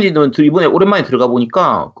PC는 이번에 오랜만에 들어가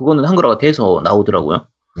보니까 그거는 한글화가 돼서 나오더라고요.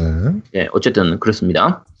 네, 어쨌든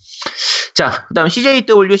그렇습니다. 자, 그 다음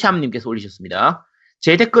CJW샴님께서 올리셨습니다.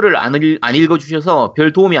 제 댓글을 안 읽어주셔서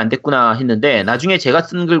별 도움이 안 됐구나 했는데 나중에 제가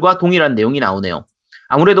쓴 글과 동일한 내용이 나오네요.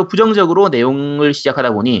 아무래도 부정적으로 내용을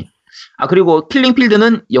시작하다 보니 그리고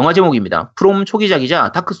킬링필드는 영화 제목입니다. 프롬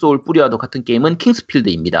초기작이자 다크소울 뿌리와도 같은 게임은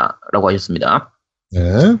킹스필드입니다. 라고 하셨습니다.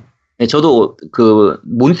 네, 저도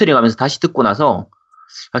모니터링 하면서 다시 듣고 나서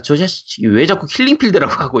저 자식이 왜 자꾸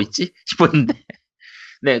킬링필드라고 하고 있지? 싶었는데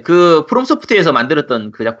네, 프롬 소프트에서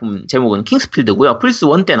만들었던 그 작품 제목은 킹스필드고요. 플스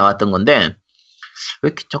 1 때 나왔던 건데 왜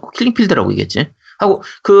이렇게 자꾸 킬링필드라고 얘기했지? 하고,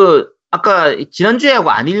 아까 지난주에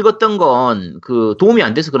하고 안 읽었던 건 도움이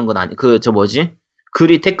안 돼서 그런 건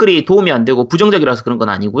댓글이 도움이 안 되고 부정적이라서 그런 건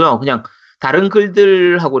아니고요. 그냥 다른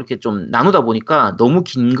글들하고 이렇게 좀 나누다 보니까 너무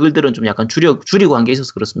긴 글들은 좀 약간 줄이고 한 게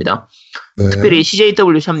있어서 그렇습니다. 네. 특별히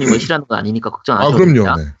CJW 샵님을 싫어하는 건 아니니까 걱정 안 하셔도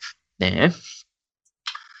됩니다. 그럼요. 네.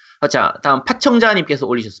 자, 다음 파청자님께서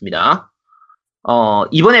올리셨습니다.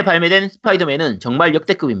 이번에 발매된 스파이더맨은 정말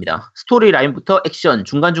역대급입니다. 스토리 라인부터 액션,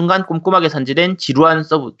 중간중간 꼼꼼하게 산지된 지루한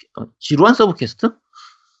서브 퀘스트?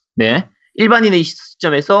 네. 일반인의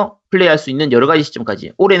시점에서 플레이할 수 있는 여러 가지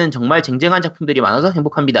시점까지. 올해는 정말 쟁쟁한 작품들이 많아서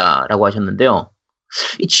행복합니다. 라고 하셨는데요.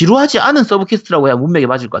 이 지루하지 않은 서브 퀘스트라고 해야 문맥에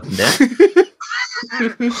맞을 것 같은데.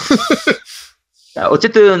 자,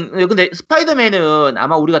 어쨌든, 근데 스파이더맨은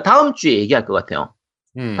아마 우리가 다음 주에 얘기할 것 같아요.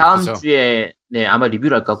 다음 그쵸. 주에 네 아마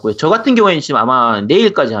리뷰를 할 것 같고요. 저 같은 경우에는 지금 아마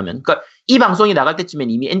내일까지 하면, 그러니까 이 방송이 나갈 때쯤엔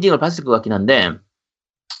이미 엔딩을 봤을 것 같긴 한데,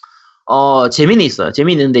 재미는 있어요.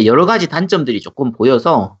 재미있는데 여러 가지 단점들이 조금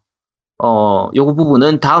보여서 요거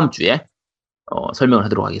부분은 다음 주에 설명을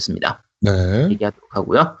하도록 하겠습니다. 네. 얘기하도록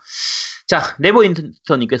하고요. 자,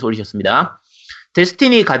 네버인터님께서 올리셨습니다.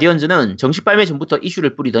 데스티니 가디언즈는 정식 발매 전부터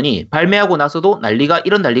이슈를 뿌리더니 발매하고 나서도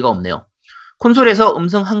이런 난리가 없네요. 콘솔에서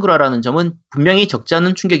음성 한글화라는 점은 분명히 적지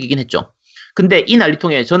않은 충격이긴 했죠. 근데 이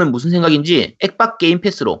난리통에 저는 무슨 생각인지 액박 게임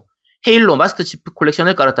패스로 헤일로 마스터 치프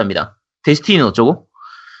콜렉션을 깔았답니다. 데스티니는 어쩌고?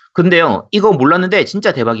 근데요, 이거 몰랐는데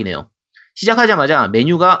진짜 대박이네요. 시작하자마자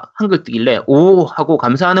메뉴가 한글 뜨길래 오 하고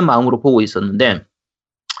감사하는 마음으로 보고 있었는데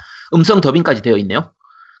음성 더빙까지 되어 있네요.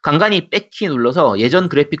 간간히 백키 눌러서 예전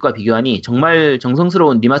그래픽과 비교하니 정말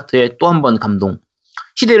정성스러운 리마스터에 또 한 번 감동.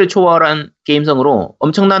 시대를 초월한 게임성으로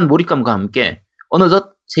엄청난 몰입감과 함께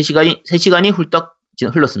어느덧 3시간이 훌떡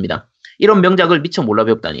흘렀습니다. 이런 명작을 미처 몰라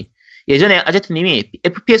배웠다니. 예전에 아제트님이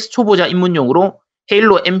FPS 초보자 입문용으로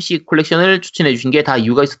헤일로 MC 콜렉션을 추천해 주신 게 다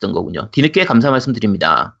이유가 있었던 거군요. 뒤늦게 감사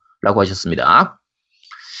말씀드립니다. 라고 하셨습니다.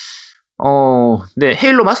 네,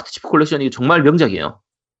 헤일로 마스터 치프 콜렉션이 정말 명작이에요.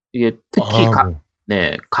 이게 특히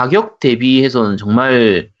가격 대비해서는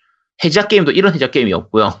정말 해작 게임도 이런 해작 게임이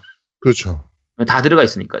없고요. 그렇죠. 다 들어가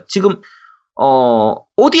있으니까. 지금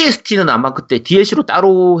ODST는 아마 그때 DLC로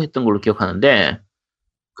따로 했던 걸로 기억하는데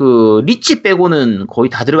리치 빼고는 거의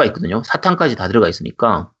다 들어가 있거든요. 4탄까지 다 들어가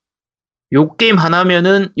있으니까 요 게임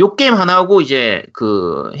하나하고 이제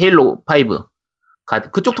헤일로 5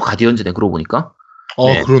 그쪽도 가디언즈네. 그러고 보니까.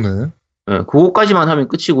 네. 그러네. 네, 그거까지만 하면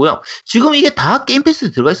끝이고요. 지금 이게 다 게임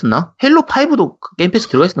패스에 들어가 있었나? 헤일로 5도 게임 패스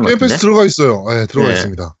들어가 있었던 것 같은데. 게임 패스 들어가 있어요. 네, 들어가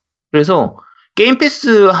있습니다. 그래서 게임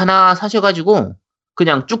패스 하나 사셔가지고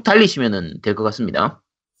그냥 쭉 달리시면 될 것 같습니다.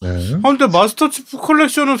 네. 근데 마스터 치프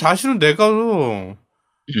콜렉션은 사실은 내가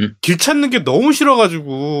길 찾는 게 너무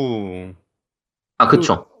싫어가지고.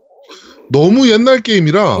 그쵸. 너무 옛날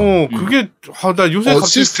게임이라. 그게 나 요새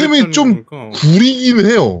시스템이 좀 구리긴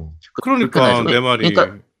해요. 그러니까 내 말이.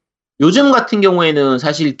 그러니까 요즘 같은 경우에는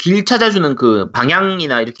사실 길 찾아주는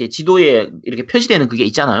방향이나 이렇게 지도에 이렇게 표시되는 그게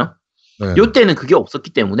있잖아요. 네. 요때는 그게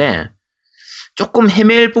없었기 때문에 조금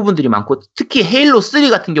헤맬 부분들이 많고, 특히 헤일로 3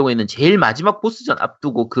 같은 경우에는 제일 마지막 보스전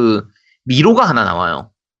앞두고 미로가 하나 나와요.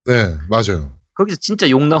 네, 맞아요. 거기서 진짜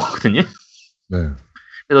욕 나오거든요. 네.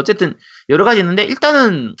 그래서 어쨌든 여러 가지 있는데,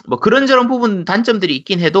 일단은 뭐 그런저런 부분 단점들이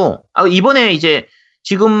있긴 해도 이번에 이제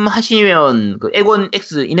지금 하시면 에곤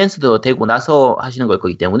X 인핸스드 되고 나서 하시는 걸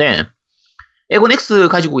거기 때문에 에곤 X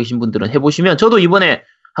가지고 계신 분들은 해보시면, 저도 이번에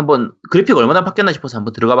한번 그래픽 얼마나 바뀌었나 싶어서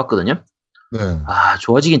한번 들어가 봤거든요. 네.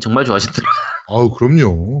 좋아지긴 정말 좋아졌더라고요.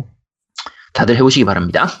 그럼요. 다들 해보시기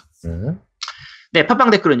바랍니다. 네. 네, 팟빵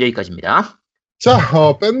댓글은 여기까지입니다.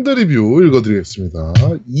 자, 밴드 리뷰 읽어드리겠습니다.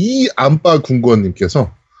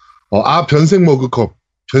 이안빠궁건님께서 변색 머그컵.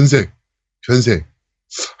 변색.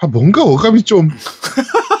 뭔가 어감이 좀.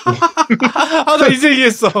 나 이제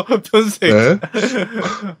이해했어. 변색. 네.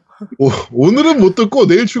 오늘은 못 듣고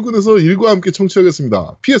내일 출근해서 일과 함께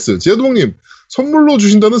청취하겠습니다. PS, 제도봉님, 선물로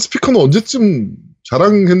주신다는 스피커는 언제쯤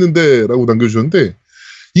자랑했는데? 라고 남겨주셨는데,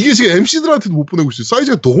 이게 지금 MC들한테도 못 보내고 있어요.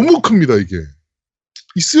 사이즈가 너무 큽니다, 이게.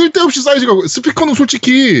 쓸데없이 사이즈가, 스피커는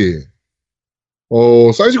솔직히,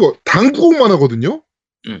 사이즈가 당구공만 하거든요?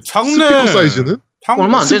 작네. 스피커 사이즈는?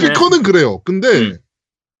 얼마 안 되네. 스피커는 그래요. 근데,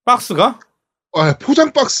 박스가?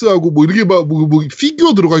 포장 박스하고 이렇게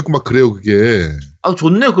피규어 들어가 있고 막 그래요, 그게.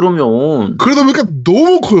 좋네, 그러면. 그러다 보니까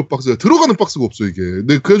너무 커요, 박스가. 들어가는 박스가 없어, 이게.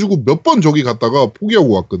 근데 그래가지고 몇 번 저기 갔다가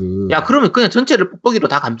포기하고 왔거든. 야, 그러면 그냥 전체를 뽁뽁이로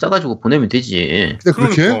다 감싸가지고 보내면 되지. 근데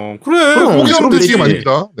그렇게? 그래. 포기하면 되지,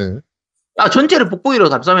 아닙니다. 네. 전체를 뽁뽁이로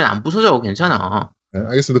감싸면 안 부서져, 괜찮아. 네,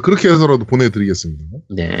 알겠습니다. 그렇게 해서라도 보내드리겠습니다.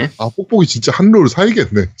 네. 뽁뽁이 진짜 한 롤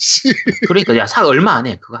사야겠네, 씨. 그러니까, 얼마 안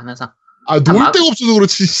해. 그거 하나 사. 놀 데가 없어서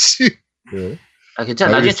그렇지, 씨. 네.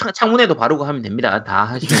 괜찮아. 나중에 창문에도 바르고 하면 됩니다. 다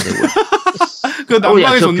하시면 되고요. 그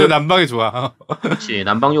난방에 좋네. 난방에 좋아. 그렇지.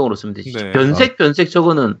 난방용으로 쓰면 되지. 네. 변색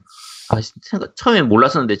저거는 처음에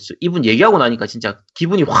몰랐었는데 이분 얘기하고 나니까 진짜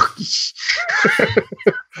기분이 확.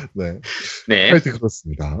 네. 하여튼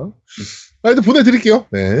그렇습니다. 하여튼 보내드릴게요.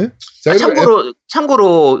 네. 자,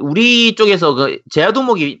 참고로 우리 쪽에서 그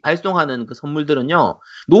제야도목이 발송하는 그 선물들은요,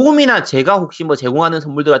 녹음이나 제가 혹시 뭐 제공하는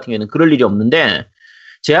선물들 같은 경우에는 그럴 일이 없는데,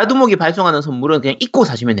 제야도목이 발송하는 선물은 그냥 잊고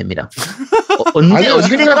사시면 됩니다.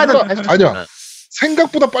 언제까든 발송. 아니야.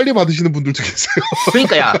 생각보다 빨리 받으시는 분들도 계세요.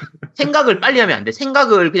 그러니까 야, 생각을 빨리 하면 안 돼.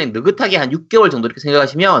 생각을 그냥 느긋하게 한 6개월 정도 이렇게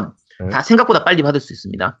생각하시면 다 생각보다 빨리 받을 수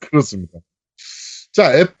있습니다. 그렇습니다.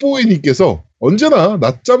 자, 앱보이님께서 언제나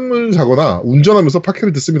낮잠을 자거나 운전하면서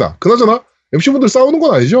팟캐를 듣습니다. 그나저나 MC분들 싸우는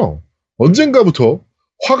건 아니죠? 언젠가부터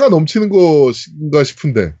화가 넘치는 것인가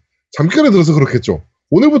싶은데 잠결에 들어서 그렇겠죠.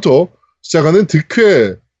 오늘부터 시작하는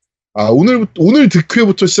오늘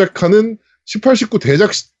득회부터 시작하는 18, 19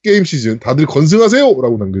 대작 게임 시즌 다들 건승하세요!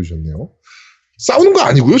 라고 남겨주셨네요. 싸우는 거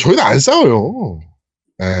아니고요. 저희는 안 싸워요.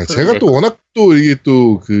 네, 제가 또 워낙 또 이게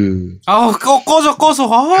또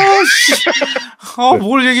꺼서.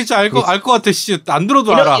 뭘 얘기할지 알 것 같아. 씨, 안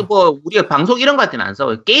들어도 알아. 우리가 방송 이런 거 할 때는 안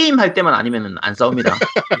싸워요. 게임 할 때만 아니면은 안 싸웁니다.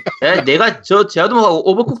 내가 제아도목하고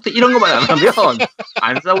오버쿡도 이런 거만 안 하면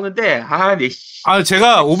안 싸우는데,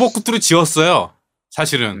 제가 오버쿡트를 지웠어요.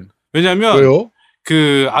 사실은. 왜냐면. 왜요?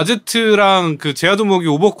 그 아제트랑 그 제아도목이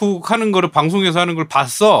오버쿡 하는 거를 방송에서 하는 걸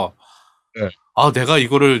봤어. 네. 내가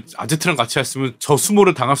이거를 아제트랑 같이 했으면 저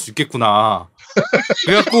수모를 당할 수 있겠구나.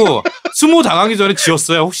 그래갖고 수모 당하기 전에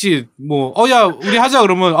지었어요. 혹시 야 우리 하자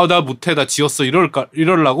그러면 나 못해 나 지었어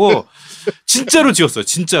이러려고 진짜로 지었어요.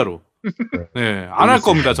 진짜로. 네, 안 할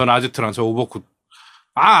겁니다. 저는 아제트랑 저 오버쿡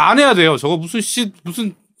안 해야 돼요. 저거 무슨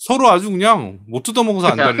서로 아주 그냥 못 뜯어먹어서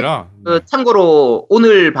안달이라. 참고로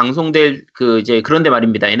오늘 방송될 그런데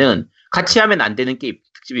말입니다에는 같이 하면 안 되는 게임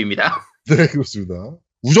특집입니다. 네, 그렇습니다.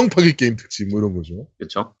 우정 파괴 게임 특집 이런 거죠.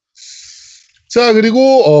 그렇죠. 자,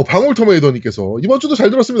 그리고 방울토마이더님께서 이번 주도 잘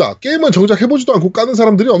들었습니다. 게임은 정작 해보지도 않고 까는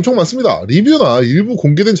사람들이 엄청 많습니다. 리뷰나 일부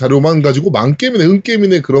공개된 자료만 가지고 망게임이네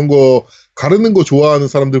은게임이네 그런 거 가르는 거 좋아하는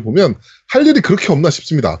사람들 보면 할 일이 그렇게 없나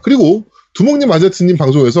싶습니다. 그리고 두목님 아제트님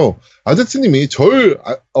방송에서 아제트님이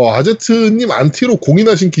아제트님 안티로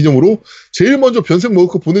공인하신 기념으로 제일 먼저 변색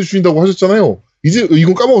머그컵 보내주신다고 하셨잖아요. 이제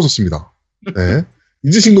이건 까먹었었습니다. 네.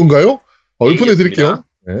 잊으신 건가요? 보내드릴게요.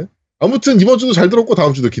 네. 아무튼 이번 주도 잘 들었고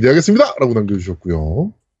다음 주도 기대하겠습니다. 라고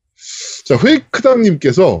남겨주셨고요. 자,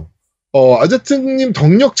 회이크당님께서 아제트님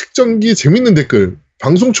덕력 측정기 재밌는 댓글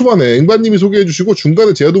방송 초반에 앵바님이 소개해주시고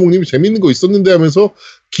중간에 제아도목님이 재밌는 거 있었는데 하면서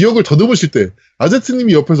기억을 더듬으실 때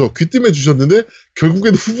아제트님이 옆에서 귀뜸해 주셨는데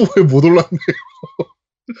결국에는 후보에 못 올랐네요.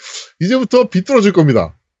 이제부터 비뚤어질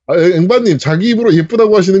겁니다. 앵바님 자기 입으로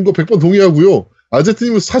예쁘다고 하시는 거 100번 동의하고요.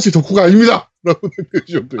 아제트님은 사실 덕후가 아닙니다. 라고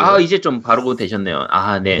남겨주셨고요. 이제 좀 바로 되셨네요.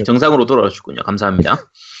 네. 정상으로 돌아오셨군요. 감사합니다.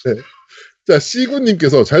 네. 자,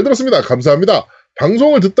 시구님께서 잘 들었습니다. 감사합니다.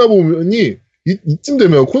 방송을 듣다 보니 이쯤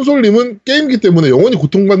되면 콘솔님은 게임기 때문에 영원히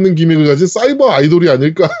고통받는 기믹을 가진 사이버 아이돌이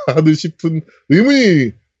아닐까 하는 싶은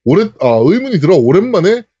의문이 들어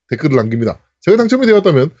오랜만에 댓글을 남깁니다. 제가 당첨이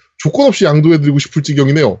되었다면 조건 없이 양도해드리고 싶을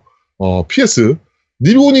지경이네요. PS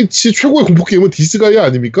니보니치 최고의 공포 게임은 디스가이아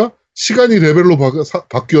아닙니까? 시간이 레벨로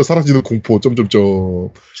바뀌어 사라지는 공포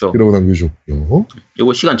그렇죠. 이라고 남겨주셨고요.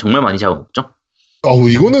 이거 시간 정말 많이 잡아먹죠?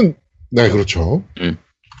 이거는 네 그렇죠.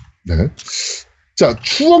 네. 자,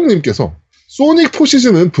 추억님께서 소닉 4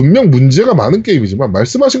 시즌은 분명 문제가 많은 게임이지만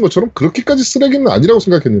말씀하신 것처럼 그렇게까지 쓰레기는 아니라고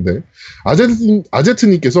생각했는데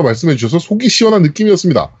아제트님께서 말씀해 주셔서 속이 시원한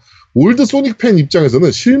느낌이었습니다. 올드 소닉 팬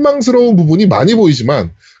입장에서는 실망스러운 부분이 많이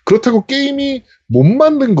보이지만 그렇다고 게임이 못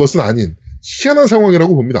만든 것은 아닌 희한한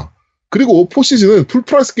상황이라고 봅니다. 그리고 4 시즌은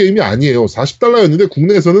풀프라이스 게임이 아니에요. $40였는데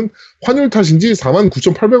국내에서는 환율 탓인지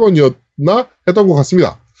 49,800원이었나 했던 것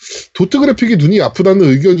같습니다. 도트 그래픽이 눈이 아프다는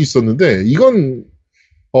의견이 있었는데 이건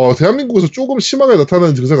대한민국에서 조금 심하게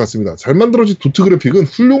나타나는 증상 같습니다. 잘 만들어진 도트 그래픽은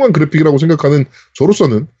훌륭한 그래픽이라고 생각하는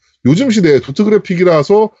저로서는 요즘 시대에 도트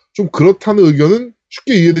그래픽이라서 좀 그렇다는 의견은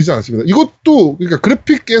쉽게 이해되지 않습니다. 이것도 그러니까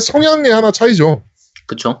그래픽의 성향의 하나 차이죠.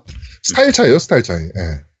 그렇죠. 스타일 차이예요, 스타일 차이.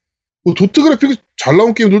 예. 도트 그래픽이 잘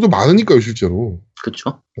나온 게임들도 많으니까요, 실제로.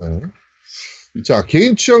 그렇죠. 네. 자,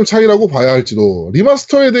 개인 취향 차이라고 봐야 할지도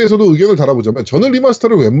리마스터에 대해서도 의견을 달아보자면 저는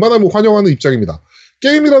리마스터를 웬만하면 환영하는 입장입니다.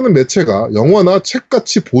 게임이라는 매체가 영화나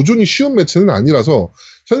책같이 보존이 쉬운 매체는 아니라서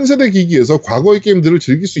현세대 기기에서 과거의 게임들을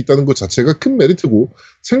즐길 수 있다는 것 자체가 큰 메리트고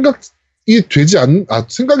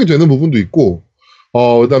생각이 되는 부분도 있고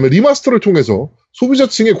그다음에 리마스터를 통해서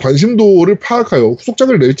소비자층의 관심도를 파악하여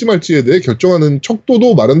후속작을 낼지 말지에 대해 결정하는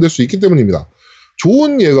척도도 마련될 수 있기 때문입니다.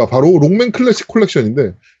 좋은 예가 바로 롱맨 클래식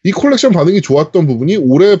콜렉션인데 이 콜렉션 반응이 좋았던 부분이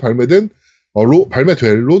올해 발매될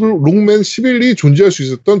롱맨 11이 존재할 수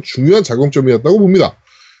있었던 중요한 작용점이었다고 봅니다.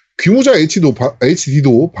 귀무자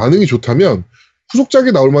HD도 반응이 좋다면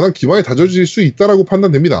후속작이 나올 만한 기반이 다져질 수 있다라고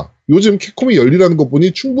판단됩니다. 요즘 캡콤이 열리라는 것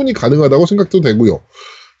보니 충분히 가능하다고 생각도 되고요.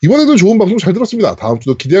 이번에도 좋은 방송 잘 들었습니다. 다음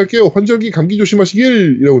주도 기대할게요. 환절기 감기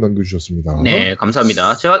조심하시길 이라고 남겨주셨습니다. 네,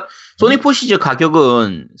 감사합니다. 제가 소닉 포시즈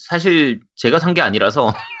가격은 사실 제가 산 게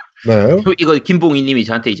아니라서 네. 이거 김봉희님이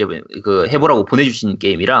저한테 이제 그 해보라고 보내주신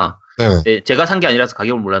게임이라 네. 네, 제가 산 게 아니라서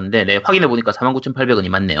가격을 몰랐는데 네, 확인해 보니까 49,800원이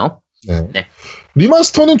맞네요. 네. 네.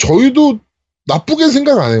 리마스터는 저희도 나쁘게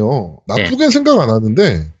생각 안 해요. 나쁘게 생각 안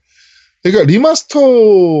하는데 그러니까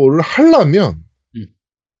리마스터를 하려면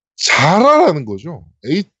잘하라는 거죠.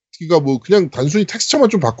 HD가 뭐 그냥 단순히 텍스처만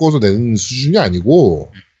좀 바꿔서 내는 수준이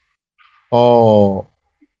아니고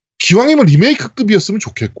기왕이면 리메이크급이었으면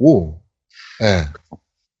좋겠고 예.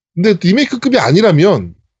 근데 리메이크급이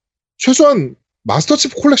아니라면 최소한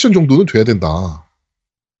마스터칩 콜렉션 정도는 돼야 된다.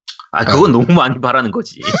 아, 그건 너무 많이 바라는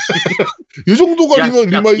거지. 이 정도가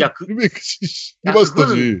리메이크지.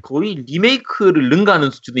 리마스터지. 거의 리메이크를 능가하는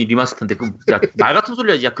수준의 리마스터인데, 말 같은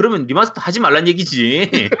소리 하지. 야, 그러면 리마스터 하지 말란 얘기지.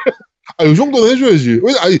 이 정도는 해줘야지.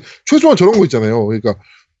 최소한 저런 거 있잖아요. 그러니까,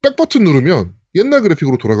 백버튼 누르면 옛날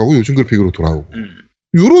그래픽으로 돌아가고 요즘 그래픽으로 돌아오고.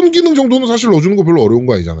 요런 기능 정도는 사실 넣어주는 거 별로 어려운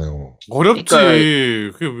거 아니잖아요. 어렵지.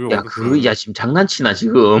 그러니까, 그게 왜 야, 지금 장난치나,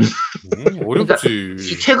 지금. 어렵지. 그러니까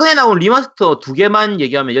최근에 나온 리마스터 2개만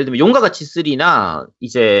얘기하면, 예를 들면, 용과 같이 3나,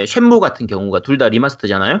 이제, 쉔무 같은 경우가 둘 다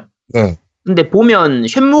리마스터잖아요? 네. 근데 보면,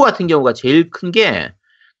 쉔무 같은 경우가 제일 큰 게,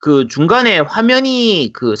 그 중간에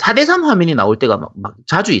화면이, 그 4:3 화면이 나올 때가 막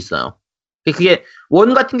자주 있어요. 그게,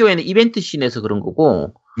 원 같은 경우에는 이벤트 씬에서 그런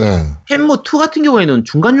거고, 네. 햄무 2 같은 경우에는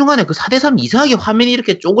중간중간에 그 4:3 이상하게 화면이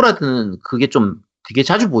이렇게 쪼그라드는 그게 좀 되게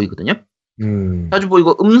자주 보이거든요. 자주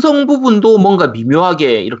보이고 음성 부분도 뭔가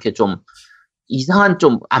미묘하게 이렇게 좀 이상한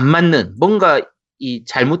좀 안 맞는 뭔가 이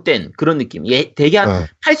잘못된 그런 느낌. 되게 한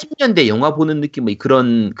 80년대 영화 보는 느낌의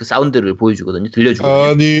그런 그 사운드를 보여주거든요.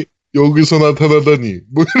 들려주거든요. 아니 여기서 나타나다니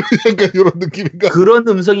뭐 약간 이런 느낌인가? 그런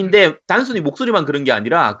음성인데 단순히 목소리만 그런 게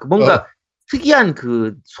아니라 그 뭔가 특이한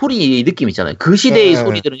그 소리 느낌 있잖아요. 그 시대의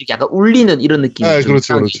소리들은 약간 울리는 이런 느낌이 좀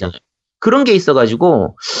그렇죠. 있잖아요. 그런 게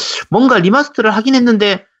있어가지고 뭔가 리마스터를 하긴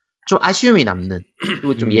했는데 좀 아쉬움이 남는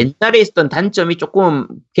그리고 좀 옛날에 있었던 단점이 조금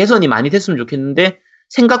개선이 많이 됐으면 좋겠는데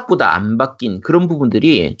생각보다 안 바뀐 그런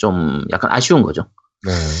부분들이 좀 약간 아쉬운 거죠.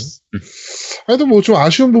 네. 하여튼 뭐 좀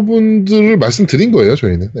아쉬운 부분들을 말씀드린 거예요,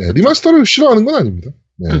 저희는. 네, 리마스터를 싫어하는 건 아닙니다.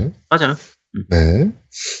 네. 맞아요. 네.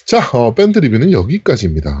 자, 밴드 리뷰는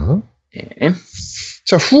여기까지입니다. 네.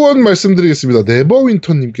 자, 후원 말씀드리겠습니다.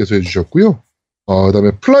 네버윈터님께서 해주셨고요. 그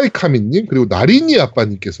다음에 플라이카미님, 그리고 나린이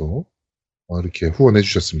아빠님께서 이렇게 후원해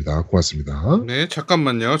주셨습니다. 고맙습니다. 네,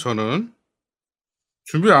 잠깐만요. 저는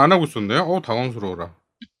준비를 안 하고 있었네요. 당황스러워라.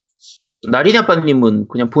 나린이 아빠님은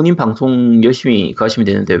그냥 본인 방송 열심히 가시면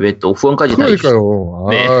되는데 왜 또 후원까지 다 그러니까요.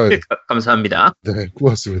 네, 감사합니다. 네,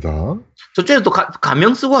 고맙습니다. 저쪽에 또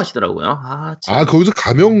가명 쓰고 하시더라고요. 거기서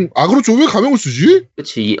가명, 그렇죠. 왜 가명을 쓰지?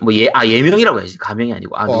 그치. 예명이라고 해야지. 가명이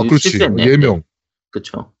아니고. 그렇지. 실수했네. 예명. 네.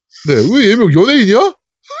 그쵸. 네, 왜 예명, 연예인이야?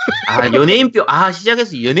 연예인병.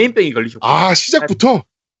 시작해서 연예인병이 걸리셨구나. 시작부터?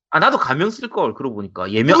 나도 가명 쓸걸, 그러고 보니까.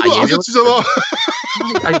 예명, 예명 쓰잖아.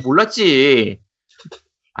 아니, 몰랐지.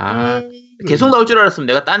 계속 나올 줄 알았으면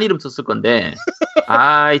내가 딴 이름 썼을 건데.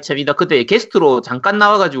 참, 나 그때 게스트로 잠깐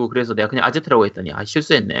나와가지고 그래서 내가 그냥 아제트라고 했더니,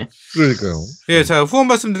 실수했네. 그러니까요. 예, 자, 후원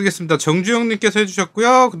말씀드리겠습니다. 정주영님께서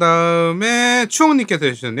해주셨고요. 그 다음에 추홍님께서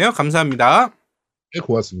해주셨네요. 감사합니다. 네,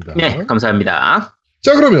 고맙습니다. 네, 감사합니다.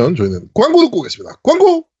 자, 그러면 저희는 광고 듣고 오겠습니다.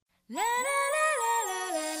 광고!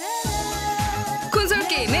 콘솔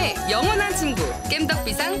게임의 영원한 친구,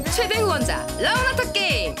 겜덕비상 최대 후원자, 라운하터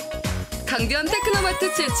게임! 강변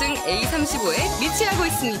테크노마트 7층 A35에 위치하고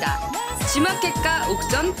있습니다. G마켓과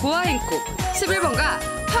옥션 보아행콕 11번가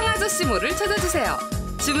황아저씨몰을 찾아주세요.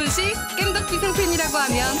 주문 시 겜덕비상 팬이라고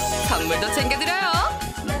하면 선물도 챙겨드려요.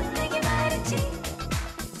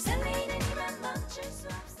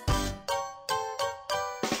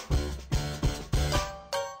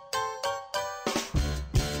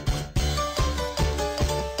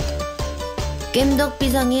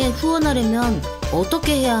 겜덕비상에 후원하려면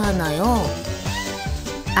어떻게 해야 하나요?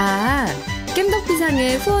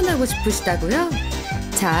 겜덕비상에 후원하고 싶으시다고요?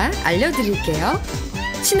 자, 알려드릴게요.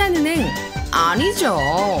 신한은행 아니죠.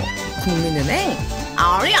 국민은행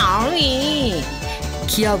아리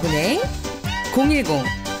기업은행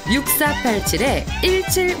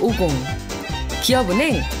 010-6487-1750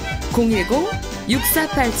 기업은행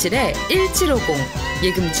 010-6487-1750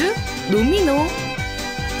 예금주 노미노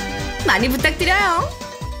많이 부탁드려요.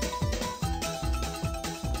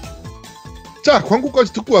 자,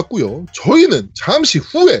 광고까지 듣고 왔고요. 저희는 잠시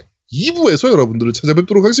후에 2부에서 여러분들을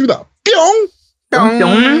찾아뵙도록 하겠습니다. 뿅!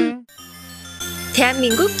 뿅!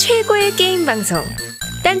 대한민국 최고의 게임 방송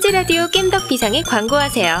딴지라디오 겜덕비상에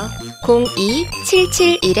광고하세요.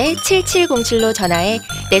 02-771-7707로 전화해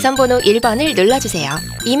내선번호 1번을 눌러주세요.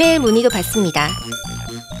 이메일 문의도 받습니다.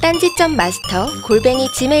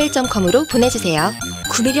 딴지.마스터@gmail.com으로 보내주세요.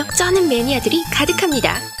 구매력 쩌는 매니아들이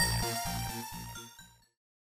가득합니다.